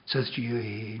 sydd dio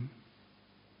ein.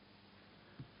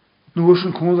 Nŵs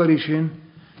yn cwnd ar eisiau,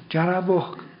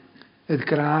 jaraboch yd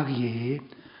graag ie,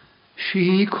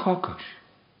 si cocos.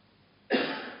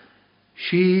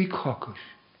 Si cocos.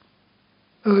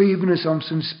 Oibnus am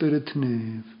sy'n spirit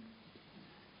nef.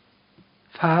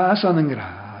 Fas an yn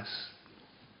gras,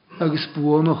 agos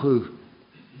bwonwch yw,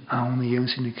 awn i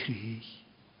sy'n y crig.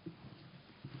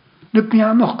 Na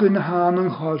bianoch gyn han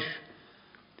yn chos,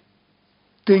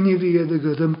 dynnu fi yd y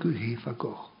gydym gwhef ag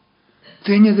och.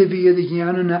 Dynnu fi yd y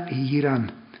gian yna eiran.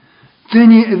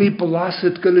 Dynnu y fi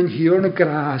blasid gyl yn hir na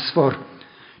gras for,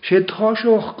 sy'n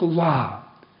tosioch gla.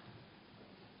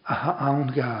 A ha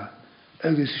awn ga,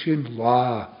 agos sy'n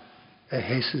la y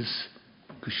hesys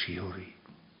gysiori.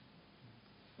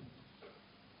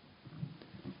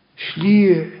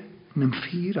 Slie nym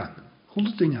ffiran,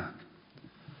 hwld dyniag,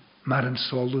 mar yn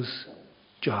solus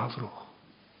jafroch.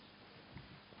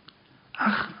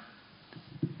 Ach,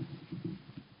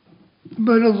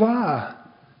 byr y la,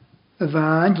 y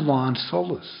fain lan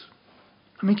solus.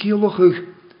 A mi ciolwch ych,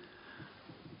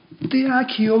 di a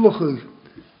ciolwch ych,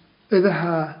 ydw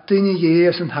ha, dyn i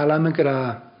ies yn halam y gra.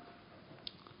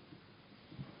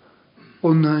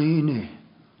 O naine,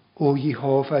 o i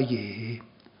hof a ie,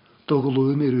 do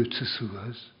glwym i'r ut y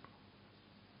sŵas.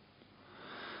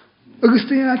 Agus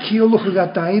di a ciolwch ag a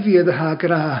dau fi ydw ha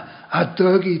gra, a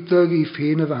dyg i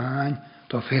ffyn y fain,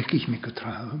 do fech ich mi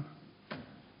gytrawn.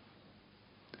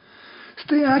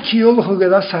 Sti a ciolwch ag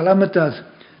a salam ydad,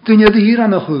 dyn ydw i'r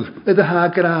anochwr, ydw ha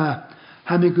gra,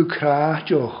 ha mi gw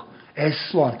crach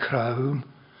eslon kraum,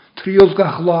 triol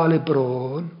gach lale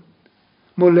bron,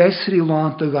 mo lesri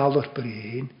lant y galwr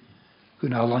brin,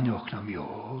 gwyn alanioch na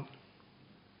miol.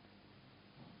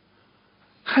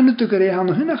 Chan ydw gyda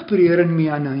han hynach bryr yn mi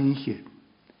anna eiche.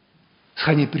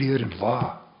 Chan i bryr yn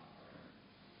la.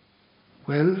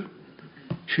 Wel,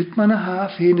 sydd man a ha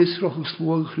ffein isroch o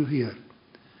slwag chrwyr.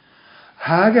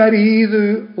 Hag ar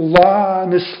iddo la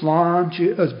na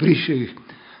slantje yd brisig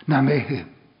na mehe.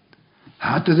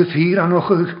 Had y ffyr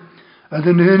anochig, yd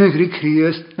yn ynig ry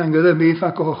Christ na'n gyda mef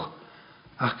ac och.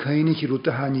 Ach cainig i rwt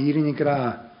a hanir yn ei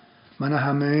gra. Man a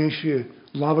ha meisio,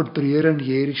 lafod bryr yn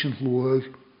ieris yn hlwag.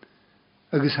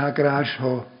 Agus ha gras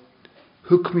ho,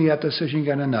 hwc mi at ys ysyn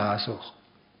gan y nasoch.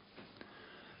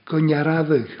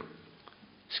 Gynjarafig,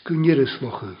 sgynnyr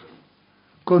yslochig.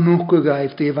 Gynwch o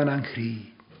gaif defan a'n chri.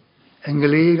 Yn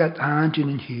gyleg at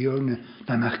anjyn yn hir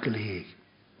na nach gyleg.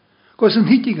 Gos yn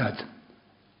hidigad.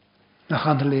 Na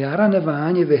chan learan y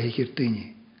fan i feich i'r dyni.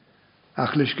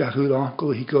 Ach lys gach yw'r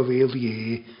oncol hi gofel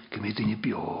ie gymryd dyni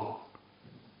bio.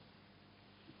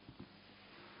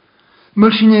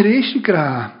 Myl sy'n eres i gra,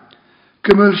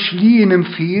 gymryd slyn yn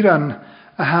ffyran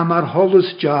a hamar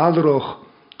holus jalroch,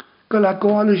 gyl a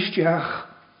golus diach,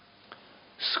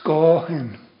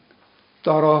 sgohen,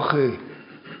 doroche,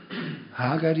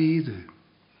 hagar idw.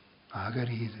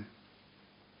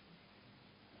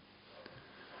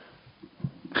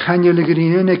 Chanel y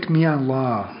grin ec mi an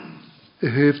la, y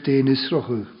hyf den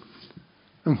isrochw,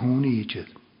 yng nghwn i ydyd.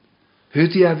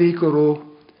 Hyd i afi goro,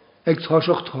 ag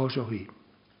tosioch i.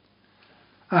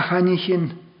 A chanich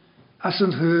as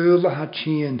yn hyl a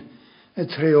hatsin, y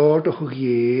treordach o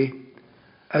gie,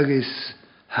 agos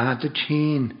Ha dy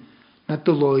tîn na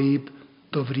dy loib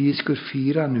do frys gyr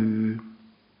ffyr a nhw.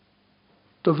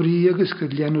 Do fri agos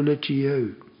gyr lianw le tiaw.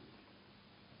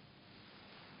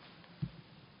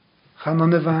 Chan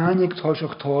o'n y fan ag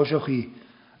tosioch i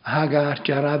hag ar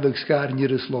jarab ag sgar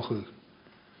nirys lochwg.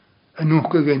 Yn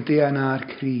nwch gygen di an ar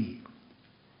cri.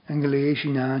 Yn gleis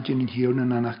i'n antyn yn hirn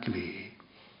yn anach gle.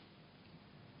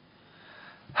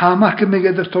 Ha marc ymig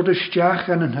edrych tord ysdiach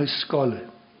an yn hysgol.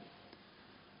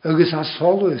 Agus a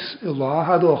solus y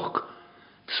lahad och.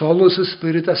 Solus y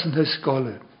spirit as yn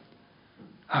hysgol.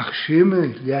 Ach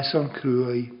simme les an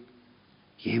crwy.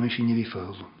 Jeme sy'n i fi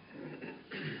ffylwm.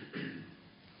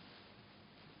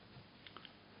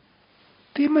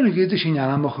 Dim yn y gyda sy'n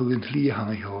anamach o gynt li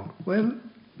hang i ho. Wel,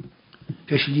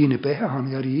 fe slín y beha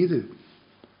hang ar idw.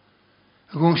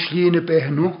 Ag o'n slín y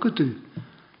beha nwch gydw.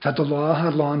 Ta dy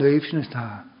lahad lan eifsnes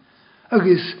ta.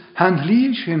 Agus han li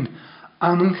sy'n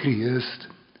an yn chriast.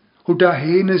 Hw da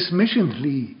hen ys misyn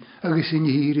li. Agus yn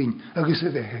hirin. Agus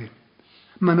y fehe.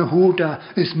 Man y hw da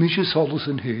ys misyn solus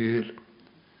yn hyr.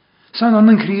 San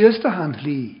an yn chriast a han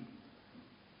li.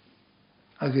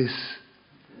 Agus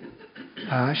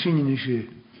sy'n yn ysio.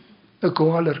 Y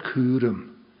gol ar cwrym.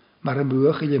 Mar y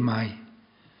mwch i le mai.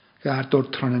 Gair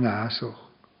dod tron yn asoch.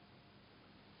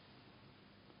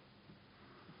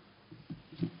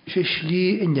 Se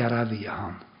sli in jara vi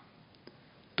han.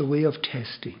 The way of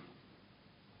testing.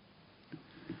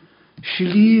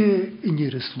 Sli in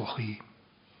jiris lochi.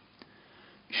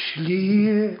 Sli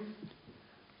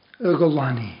y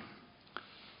golani.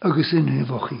 Agus in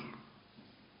hyfochi.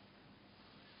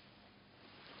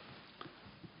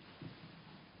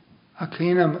 Ac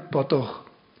ein am bodoch.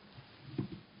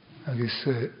 Agus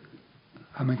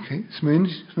am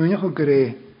smynach o gre.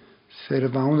 Fer y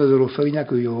fawn ydw rwffyn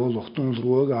ag yw loch dwi'n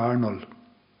drwg arnol.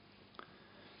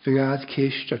 Fe gad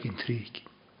cysht ac yn trig.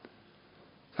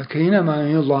 Ac ein am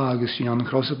ein o la agos sy'n an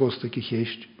cros y bost ac i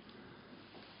cysht.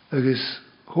 Agos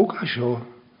hwg a sio.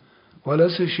 Wel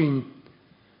as sy'n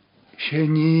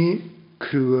ni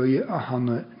crwy a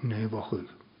hanna nefochwg.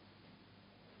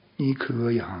 Ni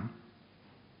crwy a han.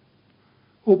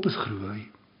 Opus crwy.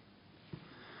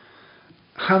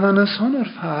 Chan an y son ar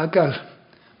ffagal.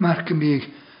 Marc ymig.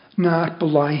 Na'r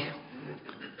bylai.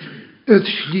 Yd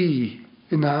sli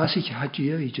yn as i'ch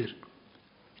hadju eidr.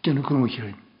 Dyn nhw'n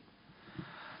cwnwychrin.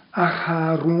 A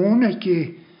charwn ag i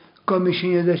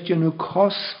gomisyn ydych dyn nhw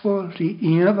cosfol rhi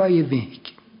un fa i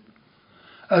fig.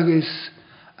 Agos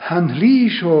han rhi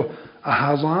sio a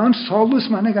halan solus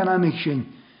man ag anamig sy'n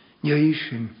neu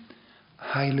sy'n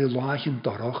hael lach yn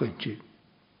doroch yn ti.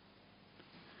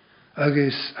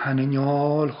 Agos han yn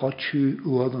ôl chotsiw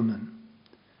uoddymyn.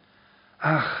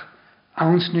 Ach,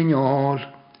 ans ni'n ôl,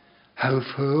 hel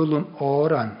ffyl yn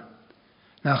oran,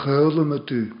 na chyl ym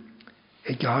ydw,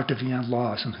 e gart y fi an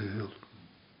las yn hyl.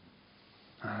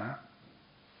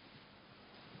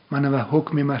 Man yma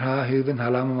hwg mi mae'r ha hyfyn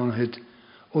halam yn hyd,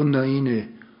 o naine,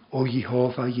 o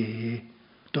Jehofa ie,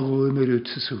 do gwym yr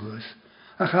ywt sy sŵs.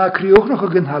 Ach ha criwch noch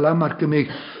o gyn halam ar gymig,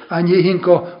 a nie hyn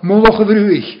go mwloch o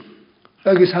frwych,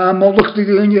 agos ha mwloch dy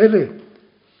gyn iele.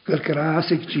 Gyl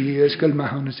gras ag gies, gyl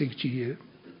mahawnus ag gies.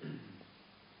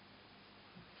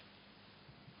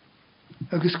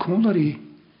 Agus cwmlar i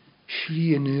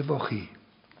sli yn efoch i.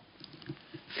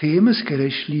 Fémas gyda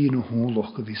sli yn o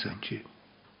hwloch gyfisantio.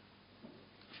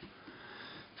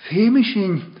 Fémas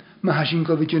sy'n ma sy'n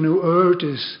gofyd yn o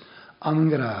yrtys am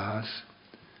gras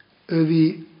y fi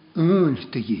yn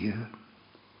dy gyr.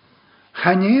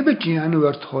 Chaneb y dian o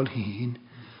artol hyn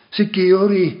sy'n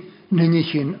geor i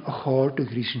nynnych yn o chord y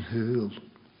gris yn hyl.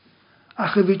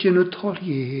 Ach y fi yn o tol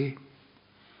ie.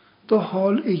 Do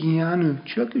hol y gianw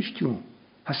tiog ystio.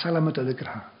 Ha salamat al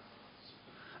gra.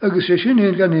 Agus sy'n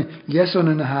hyn gan y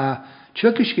leson yn ha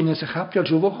tiog ysgyn as y chapdial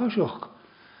jwfoch o sioch.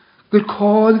 Gyr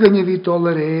codd gan y fi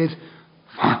dolar edd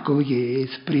ffacol ie,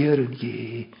 sbrier yn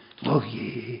ie, log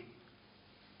ie.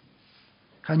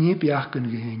 Chan i biach gan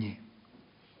gynnu.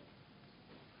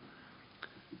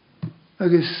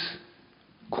 Agus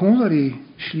cwmlar i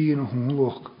sli yn o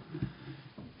hwnnwch.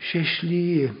 Se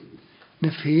sli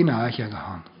na ffein ach ag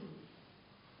han.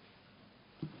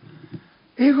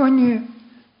 Egon je,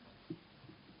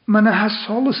 man ha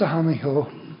solus a han i ho.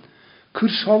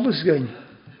 Cwr solus gain,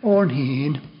 orn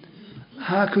hyn.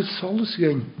 Ha cwr solus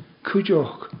gain,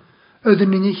 cwjoch. Ydyn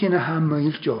ni'n eich yn a ha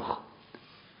meil joch.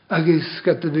 Agos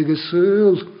gada fi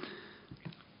gyswyl.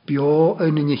 Bio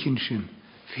yn eich yn sy'n.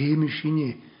 Fe mi sy'n e,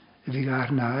 fi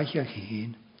gar naich ag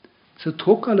hyn. So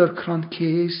tok al ar cran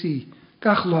cesi,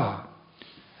 gach la.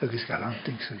 Agos gael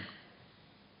anting sy'n.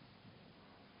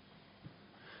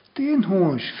 Dyn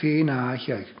hwns ffein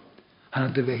aachag,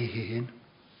 han dy fe hyn.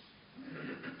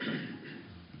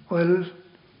 Wel,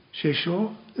 sé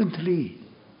seo yn tli,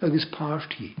 agus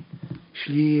páirtí,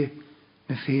 slí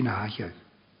na féin áideag.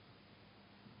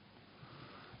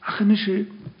 Ach yna sé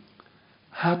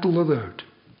hadl o ddyrd,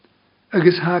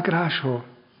 agus ha grasio,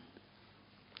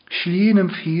 slín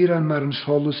am fíran mar an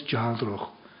solus jaldroch,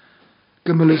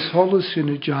 gymol y solus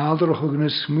sy'n y jaldroch ag na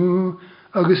smw,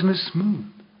 agus na smw,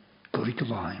 gori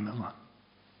gylaim yma.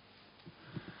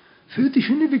 Fyd i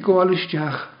sy'n i fi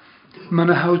gwalisteach, man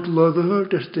a haut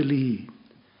loddhyrd ar dy li,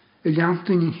 y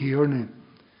liantyn i hirne,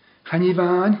 chan i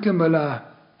fan gymol a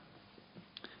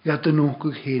gad yn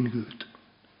ogwg hen gwyd,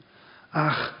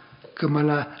 ach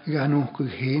gymol a gan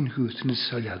ogwg hen gwyd yn y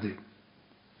soliadu.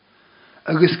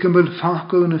 Agus gymol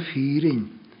ffacol yn y ffyrin,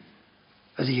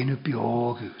 a dyn nhw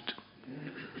biogwyd.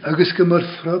 Agus gymol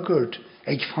ffrygwyd,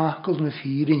 ag ffacol yn y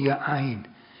ffyrin i ein,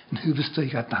 yn hwfystau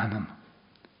a danam.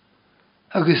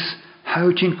 Agus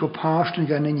hawtyn go pastyn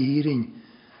gan yn irin,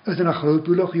 ydyn a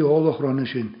chwbwylach i olach ron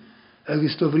ysyn,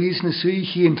 agus do frys na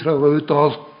sych i'n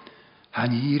trawydol,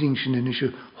 han irin sy'n yn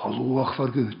ysyn holwach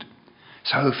for gyd.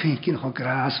 Saw ffeinkin cho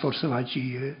gras for sa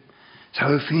fadji,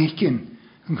 saw ffeinkin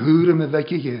yn hwyr am y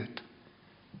fegi gyd,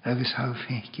 agus saw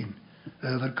ffeinkin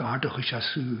over gardach ys a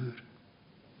sŵr.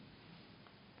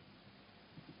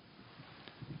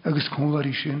 Agus cwmlar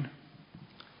isyn,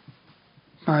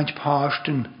 maint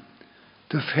pastyn,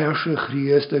 de verse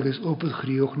Christ, agus op het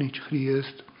grioch niet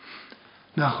Christ.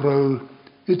 Nach rou,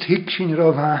 het hiksyn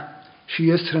rou ha,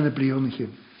 siest er in de blionige.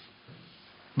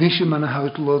 Nisje man a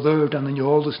hout lodderd an een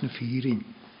joldes na fiering,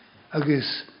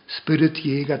 agus spirit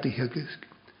jeg at de higgisk.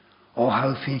 O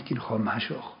hou finkin chon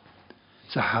masoch,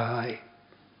 sa hai.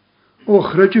 O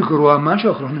chrutje groa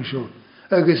masoch ronne sjo,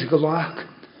 agus gelak,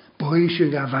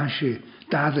 boisje ga vansje,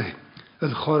 dade.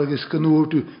 Het chorgus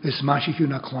genoortu is masich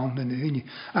na klant en een.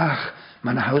 Ach,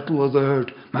 man houdt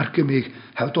lodderd, marke mig,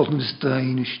 houdt tot een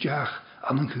stein stjach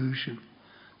aan een huisje.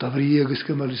 Dat vriegus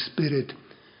kemal spirit,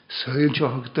 suiltje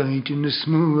ook deintje in de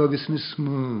smoe, agus in de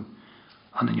smoe,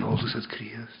 aan een joldes het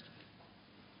kriest.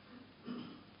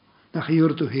 Nach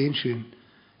hier toe heen zijn,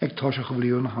 ik tosje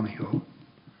gewleon aan jou.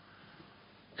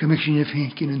 Kem ik zien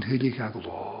vinken in hullig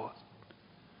aglood.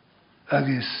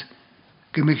 Agus,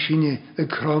 gymig sy'n y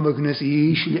cromog nes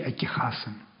eisiau ag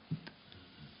chasan.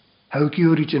 Hawg i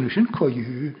o'r i'n sy'n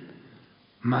coiw,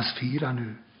 mas ffyr anw.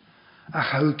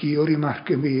 Ach hawg i o'r i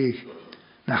marca meg,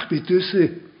 nach bydwys y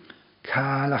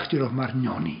cael ach dyrwch mar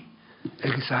nioni,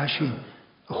 agos a sy'n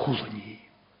y chwlwni.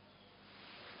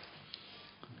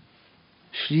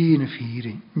 Slyn y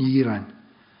ffyrin, niran,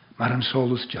 mar yn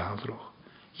solus jaldroch.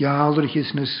 Jaldroch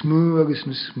is na smw agos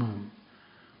na smw,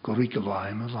 gorig y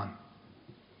laim y lan.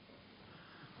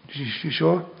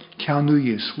 Sio, canw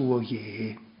i slw o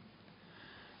ie.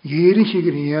 Ierin chi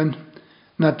grin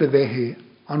na dy fehe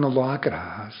an o la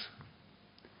gras.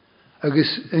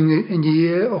 Agus yn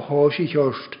ie o hos i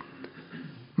chorst,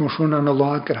 mwyswn an o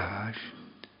la gras.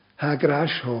 Ha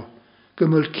gras ho,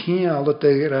 gymwyl cial o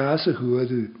dy gras y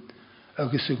hwydw,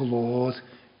 agus y glod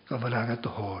gafel agad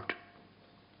dy hord.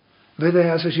 Fydde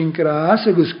as sy'n gras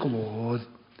agus glod,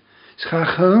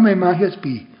 schachym ei mahiad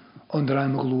bi, ond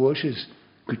rhaid my glwysys,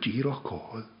 gydyrach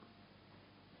codd.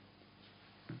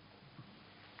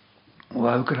 O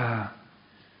awgra,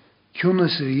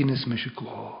 cwnas yr unis mis y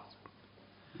glod.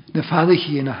 Na ffadach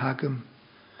i yn y hagam.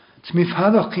 Tys mi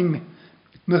ffadach cyn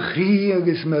my chri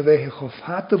agos my fehe cho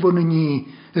ffata fwn yn ni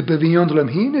y byfion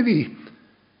am hyn y fi.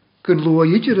 Gyn lwa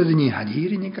idr ydyn ni han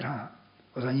hir yn y gra.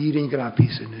 Oedd han hir yn y gra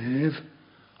pys yn nef.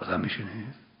 Oedd am eisiau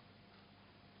nef.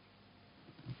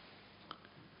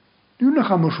 Nŵn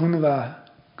nach am yswn fa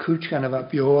cwrt gan efo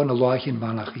bio yn y loach yn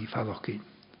fanach i ffaddoch gyn.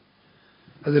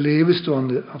 A dy lefys do'n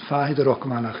ffahid yr oc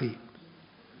manach i.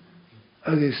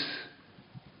 Agus,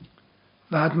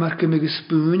 fad mar gymig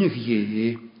ysbwynach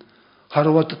ie,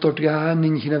 harwad y dod gan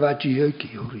yn hyn efo dio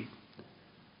geori.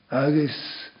 Agus,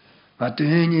 fad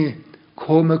dyni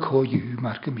coma coiw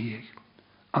mar gymig,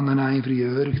 an yn ein fri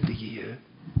yrich dy ie.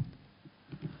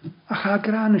 A cha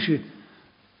gran ysio,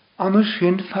 anus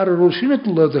hyn farrol sy'n y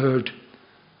dlodhyrd,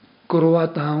 gorwa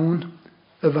dawn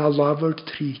y fa laford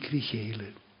tri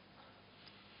crichele.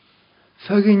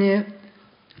 Fagine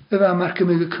y fa marca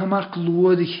mig y cymar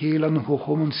glwad i chel an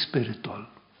hochom yn spiritol.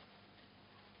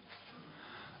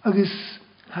 Agus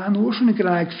han orsyn y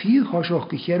graag ffyr chosioch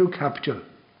gycherw captio.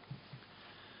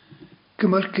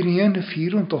 Gymar grian y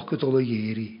ffyr o'n doch gydol o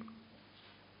ieri.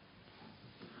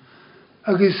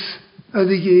 Agus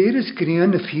ydy ieris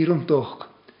grian y ffyr o'n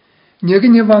doch.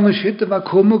 Negen je van de shit va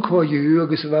komme ko ju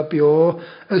agus va bio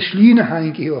a sline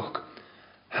hangi och.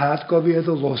 Hat go vi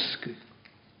de loske.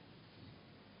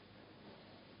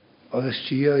 Og det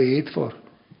stier et for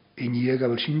in je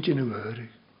gavel sinte nu vøre.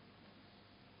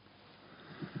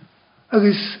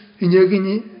 Agus in ygyn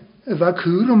va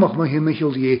cwr o'mach ma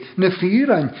hymychil ie. Na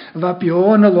ffyrain va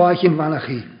bion y loach yn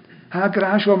fanachi. Ha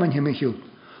gras o ma'n hymychil.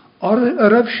 Ar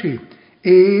yrfsi,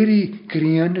 eri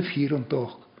grian y ffyr o'n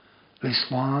doch. Le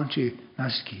slantje na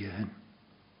sgien.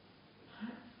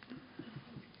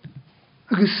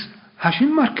 Agus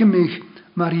hasin marca mich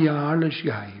mariarlas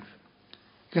gaif.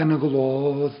 Gan y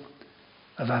glodd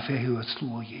a va fehu at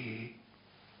slô ie.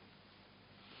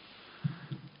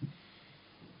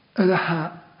 Ydw ha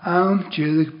am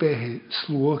dydych behe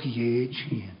slwch ie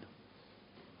chyn.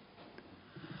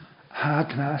 Ha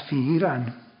gna ffyr an.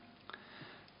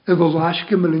 Y folash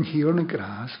gymol yn hir yn y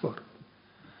gras for.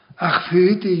 Ach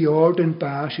fyd i jord yn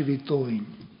bas i fi dwy'n.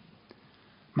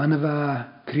 Man y fa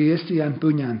Christi an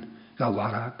bwnian gael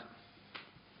warag.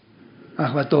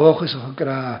 Ach fa doch ys o'ch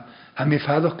gra. Ha mi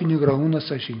ffaddwch gyn y grawn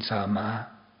os ys sy'n sa ma.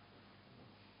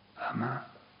 Ama.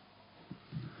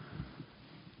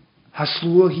 Ha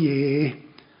slwch ie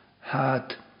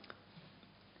had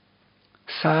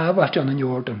saf at an yn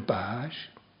jord yn bas.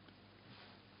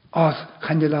 Oedd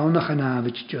chan y lawn ach yn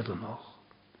afyd jydd ynoch.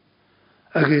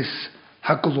 Agus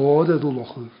ha glod y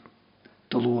ddwlochwyd.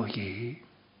 Dylwch ie.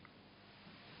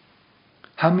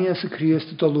 Ha mi as y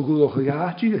Christ y dylwch y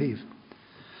gati gaif.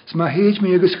 Sma heid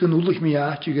mi agus gynwlwch mi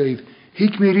gati gaif.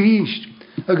 Hig mi rist.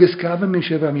 Agus gaf mi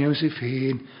sef am iawn sy'n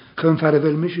ffein. Chyn ffarw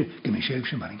fel mi sef. Gym mi sef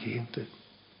sy'n mar yn ceint.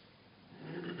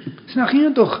 Snach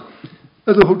un doch.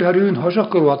 Ydw hwt ar yw'n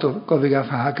hosach gyrwad o gofig a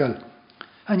ffagal.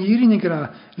 Han irin i gra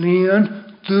leon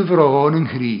dyfron yn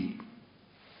chri.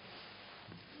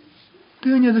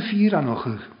 Dyn y ffyr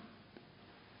anochych.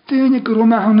 Dyn y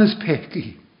grwm a hwnnws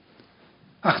pegi.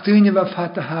 Ach dyn y fa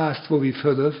ffat a hast fo fi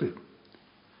ffyddaf.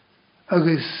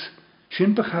 Agus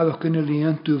sy'n bachadwch yn y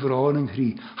leon dyfron yn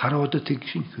chri. Harod y tig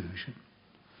sy'n chwysyn.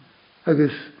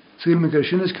 Agus sy'n mynd gyda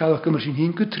sy'n ysgadwch gymryd sy'n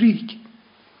hyn gytrig.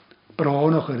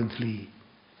 Branoch ar yn thli.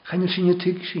 Chan sy'n y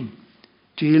tig sy'n.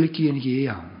 Delig i yn ie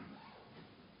iawn.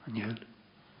 Aniel.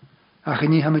 Ach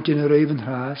yn i ham y dyn yr eif yn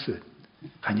hras.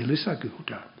 Chan i lys ag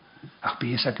ywda. Ach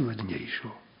bys ag ywda yn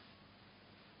eisio.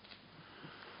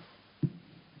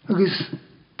 Agus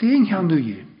dyn hian nhw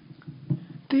i.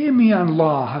 Dyn mi an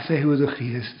la ha fehwyd y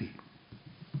chiesti.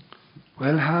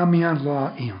 Wel ha mi an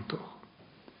la i'n doch.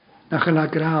 Nach yn la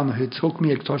gran o hyd tog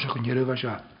mi ag tosach yn yrfa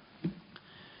siar.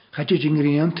 Chad ydyn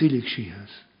grian tylig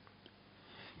sias.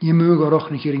 Ni mwg oroch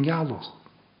ni chyr yn galwch.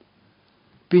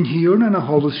 Byn hir na na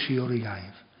holus siwr i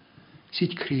gaif.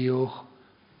 Syd crioch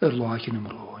yr loach yn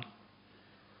ymroen.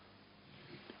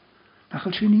 Nach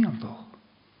al sy'n i am doch.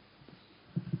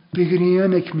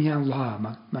 Begrian ec mi an la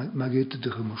ma gyda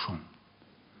dych ymwyswn.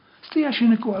 Sdi a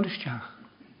sy'n y gwalysdiach.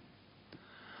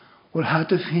 Wel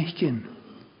had y ffeicyn.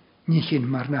 Nichyn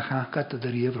mar na chagat ad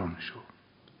yr efron sio.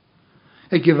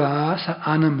 E gyfas a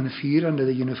anam yn y ffyr an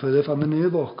edrych yn y ffyddaf am y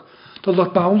nefoch.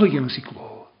 Dolot bawl o yw'n si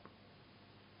glod.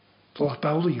 Dolot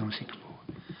bawl o yw'n si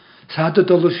glod. Sad y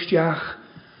dolysdiach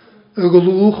y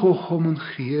glwch o chwm yn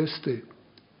chrieste.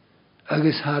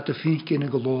 Agus had y ffink yn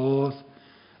y glod.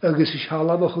 Agus y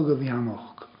sialafach o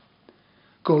gyfiamoch.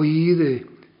 Go iddi.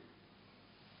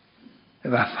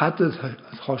 Y fa ffadad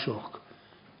y chosioch.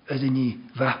 Ydyn ni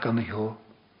fach am y hio.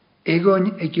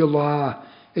 Egon ag y la,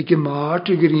 ag y mart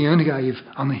ag yr un gaif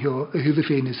am y hydd y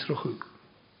ffein ysrochwg.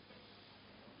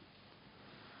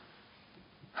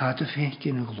 Had y ffeich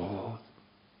yn y glod.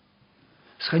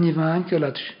 Schan i fan gael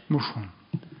at mwyswn.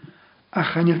 A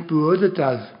chan i'r bwyd y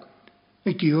dad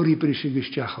ag diwr i brys y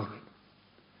gysdiach o'r.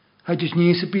 Had ys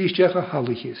nes y bysdiach o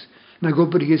halychus, na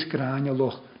gobrys gran y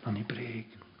loch na'n i breg.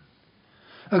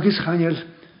 Agus chan i'r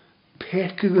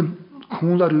pech yn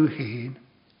cwl ar yw hen.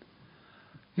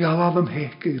 Galaf am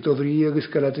hecig do fri agus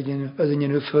galad ydyn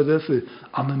nhw ffyddaf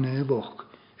am y nefoch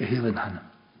y hyl yn hanam.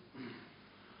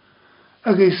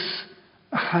 Agus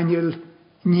a chanel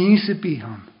nis y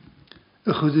bihan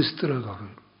y chwydys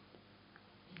dragor.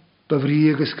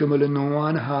 Bafri agus gymol y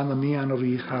noan han am mi an o'r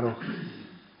ich aroch.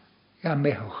 Ga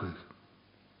mehoch yw.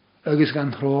 Agus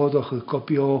gan throdoch yw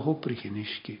gobioch o brich yn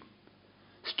isgi.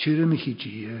 Styrym ich i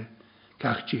gia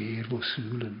gach jair fo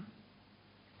sŵlen.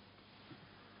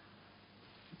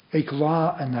 Eich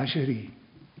la yn aseri,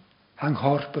 hang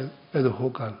horpa ydw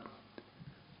hogal,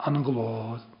 an yn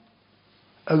glod,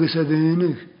 agos a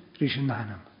ddynnig rys yn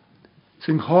nanam.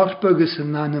 Sy'n horpa agos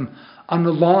yn nanam, an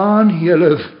y lan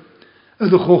hielaf,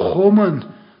 ydw chochoman,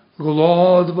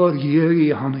 glod fo'r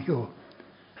iegi hanio,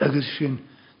 agos sy'n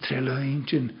trelain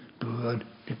sy'n bwyn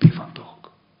y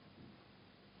bifandog.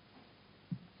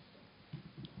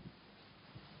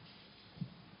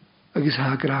 Agos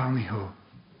ha grawn i ho.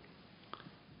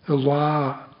 Y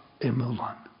la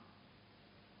ymwlan.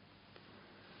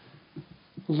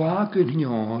 La gyn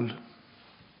hiol.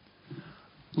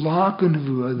 Lag yn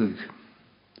fwydig.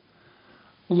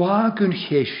 Lag yn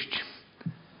chest.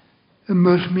 Y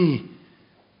myrmi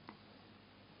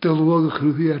dylwag y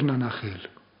chrwhi ar na nachel.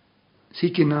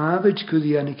 Si gynafyd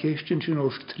cwyddi an y cestyn sy'n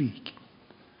o'r trig.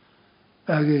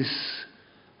 Agus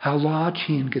ha la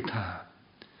chi'n gyda.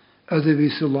 Ydw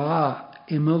i sy la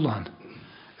ymylan.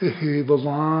 Y hyf o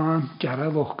lan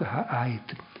jarafach gyda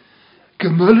aid.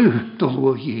 Gymylw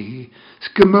dylwag ie.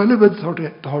 Sgymylw bydd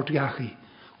ddordgachu.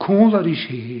 Cwl ar is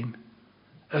hyn.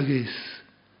 Agus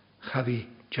chafi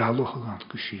jalwch o gant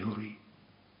gysiwri.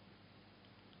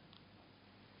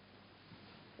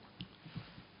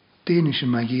 Dyn is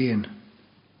yma gyn.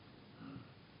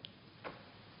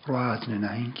 Rwad yn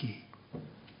eingi.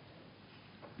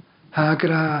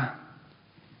 Hagra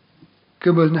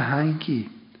gymyl na eingi.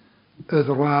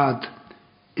 Ydd rwad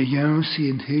y iawn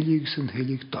sy'n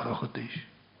hylig dorach ydych.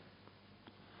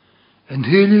 Yn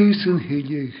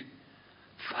hylig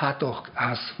ffadoch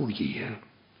as fwy ie.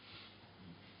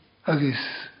 Agus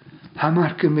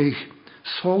hamar gymig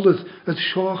solid ydd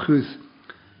siochwyd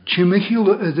Chimichil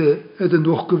ydy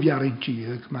noch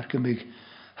gyfiarintig, mae'r gymig.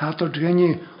 Hat o'r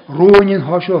drenu rôin yn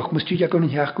hosioch, mys ti ac o'n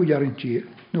hiach gwyarintig,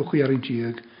 noch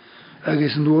gwyarintig.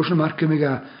 Agus yn dod mae'r gymig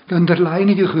a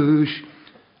gyndarlaen i gychwys,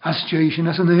 as jeisyn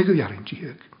as yn ei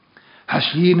gwyarintig. Has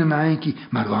lyn yn aingi,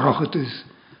 mae'r gorach ydys,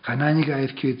 chan ainig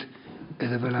air cyd,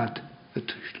 edrych fel ad y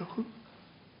twyslwch.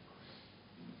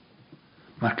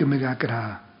 Mae'r gymig a gra.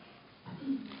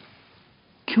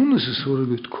 Cwnys y sŵr o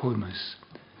gwyd cwrmys.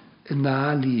 Yn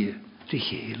na lia dy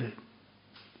hele.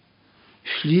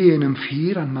 Slien yn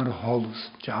ffyr an mar hols,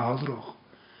 jaldroch.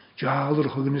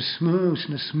 Jaldroch ag yn y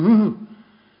smw.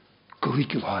 Gwy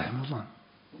gylai am ylan.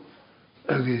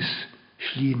 Agus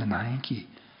slien yn aingi,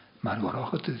 mar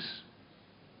gorach ydys.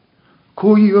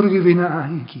 Cwy yw'r gyfi na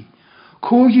aingi.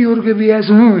 Cwy yw'r gyfi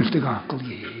as yw'r dy gancol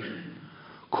ie.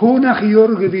 Cwnach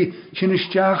yw'r gyfi sy'n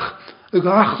ysdiach y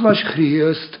gachlas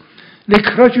chriast, le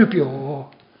crydw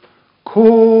bio.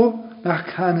 Ko nach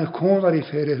kann kon ar I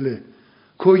ferle.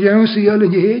 Ko jaun sy alle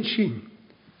niet sien.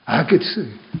 Aget sy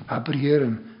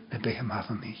abrieren na behe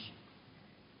maden mich.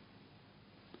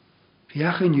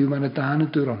 Fiach en ju man dane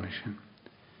duronischen.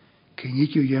 Ken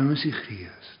ik ju jaun sy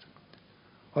Christ.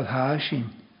 Od hasin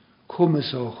kom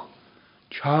es och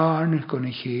charn kon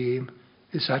ik hem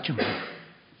is atjem.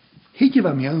 Hetje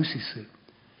vam jaun sy sy.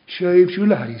 Schreib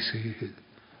julari sy.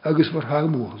 Agus vor ha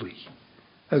moglich.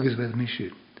 Agus ved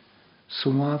misje.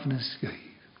 Suafnes gaif.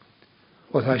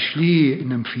 Oedd ha sli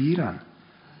in ym ffyran,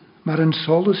 mar yn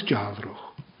solus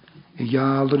jaldroch. Y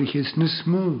jaldroch is na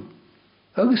smw,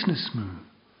 agus na smw,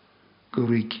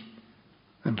 gwrig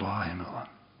yn lai yn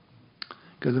o'n.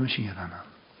 Gydym sy'n yna.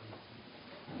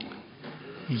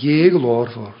 Ieg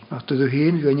lorfor, nach dydw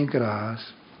hen gyn yn gras,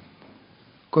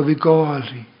 gof I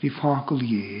galri, ri ffacol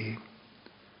ie.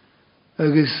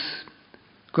 Agus,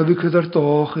 gof I cydar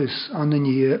dochus an y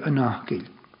nie yn achgyl.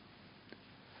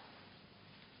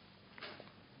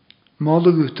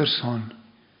 Molle guter son.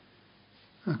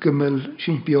 Gymel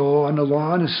sy'n bio an y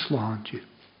lan y slantje.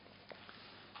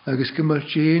 Agus gymel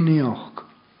jeni och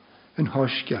yn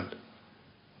hosgal.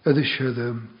 Ydy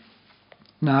syddym.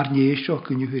 Na'r niesioch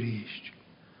yn yw hyrist.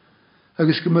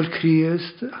 Agus gymel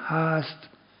criast hast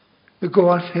y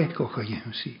goar fecoch a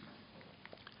ymsi.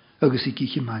 Agus I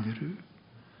gich I malyrw.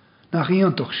 Nach I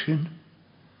ond och sy'n.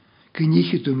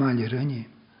 Gynich ydw malyrynni.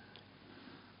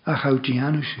 A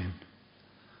chawdianw sy'n.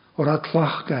 O'r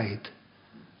atlachgaid,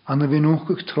 an y fynwch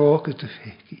ag troch y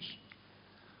dyffegich.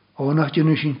 O nach dyn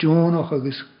nhw sy'n dionoch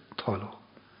agos toloch.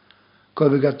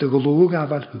 Gofig at y golwg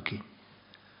afal hwgyn.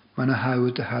 Mae'n y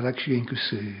hawyd y hadag sy'n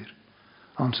gwsyr,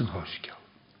 ans yn hosgial.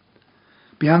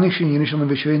 Biannig sy'n un sy'n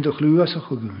fy sy'n doch lwas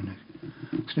o'ch o gwnig.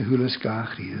 S'n y hwylys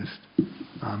gach riast.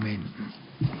 Amen.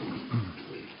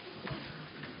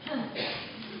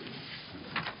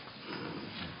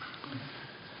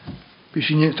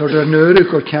 Bysyn tord ar nørig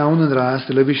o'r cawn yn rast,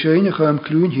 yle bysyn i'ch am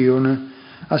clwn hiwna,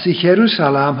 as I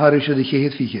Jerusalem har eisiau ddech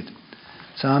eith fichyd.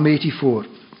 Psalm 84.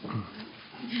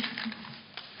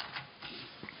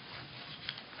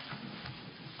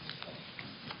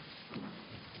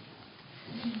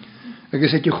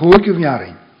 Agus eich chwg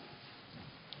gyfniarin.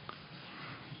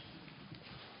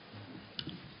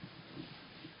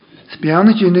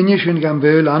 Sbiannet yn unig sy'n gan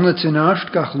fyl anad sy'n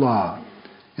arst gach la,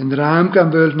 yn ram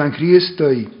gan fyl na'n Christ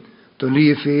dwy, Don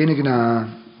lie feen gna.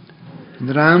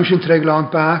 In raam sy'n treglant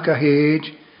bach a heid,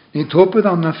 ni topped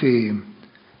an na feem.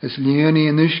 Es lieni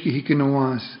en nuske hikken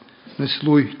oas, na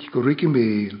slucht gorik in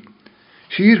beel.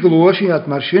 Sier geloos had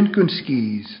mar sy'n kun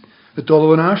skis, het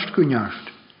dolo an ast kun jast.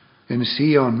 En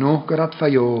si an nog garat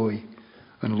fajoi,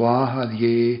 en la had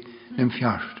je nem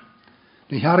fjast.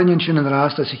 De jaringen sin an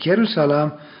rast as i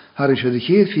Jerusalem har is de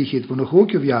chéad fichiid bú na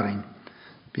hóg of jaring.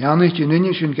 Bianich de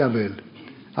nunne sin gabil.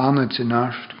 Anad sin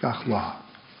nast gach lá.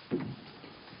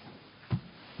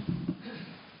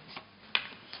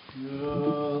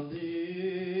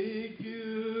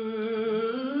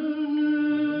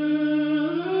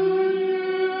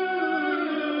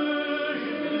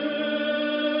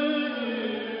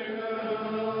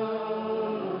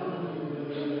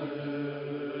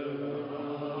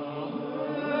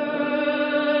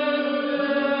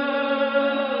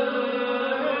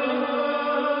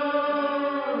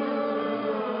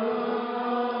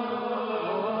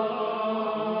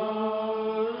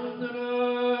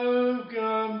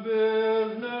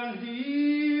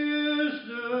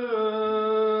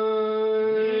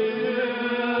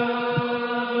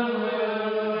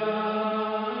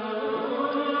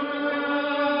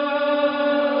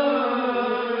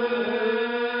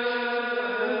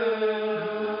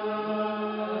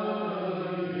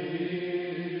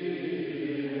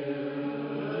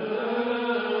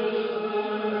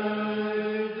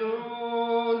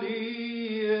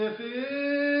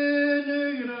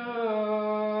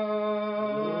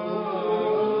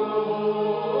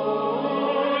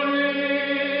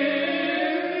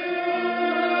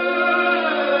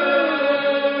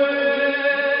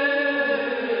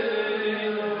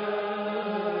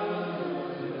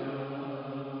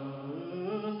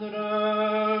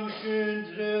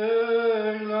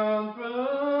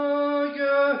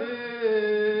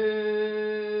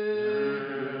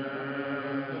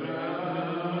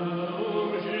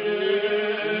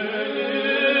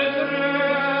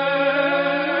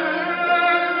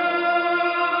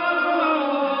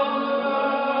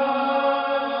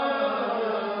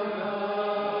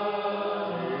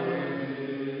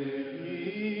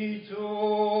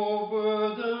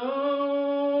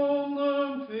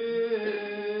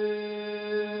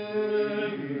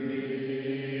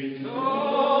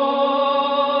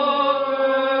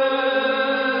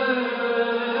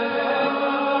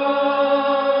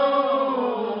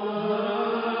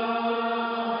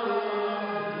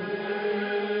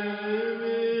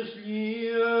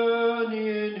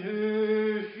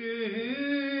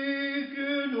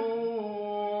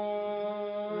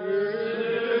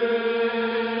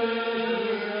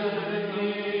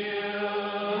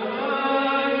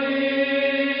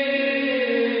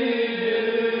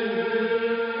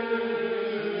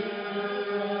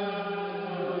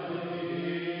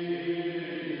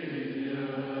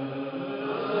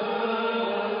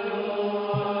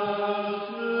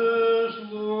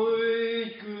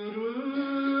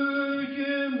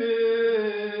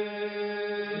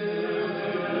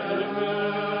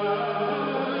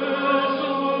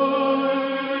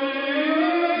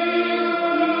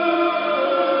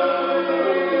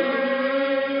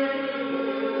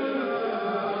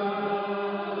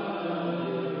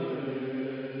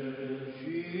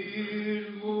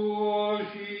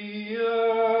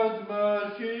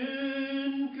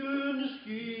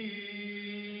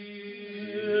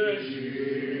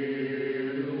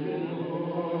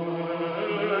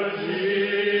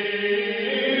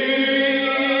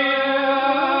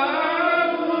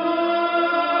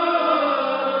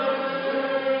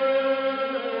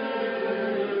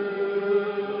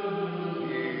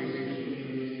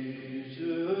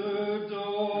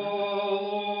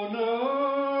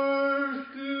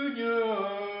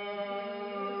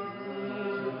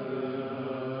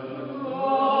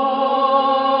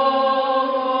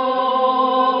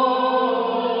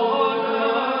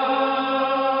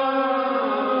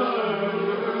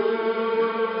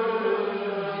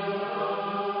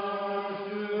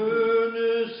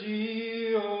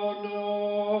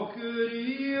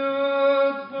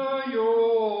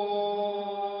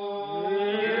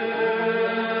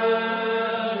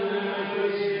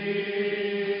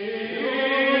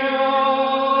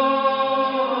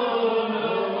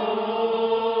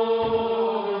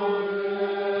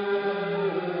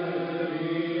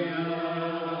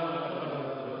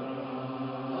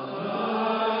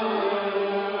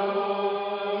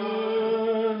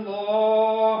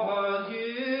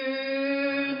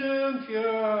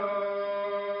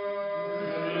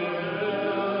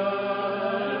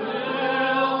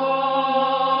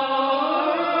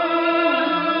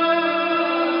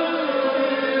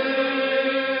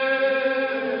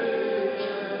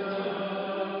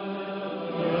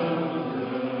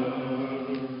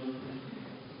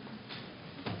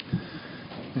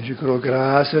 Nes y gro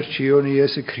gras yr tio ni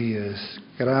ys y crias.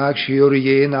 Graag siwr i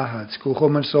ein ahad.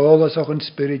 Gwchom yn sol as o'ch yn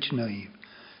spirit naif.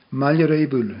 Mal yr ei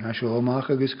bwl. Na sio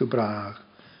mach agos gybrach.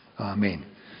 Amen.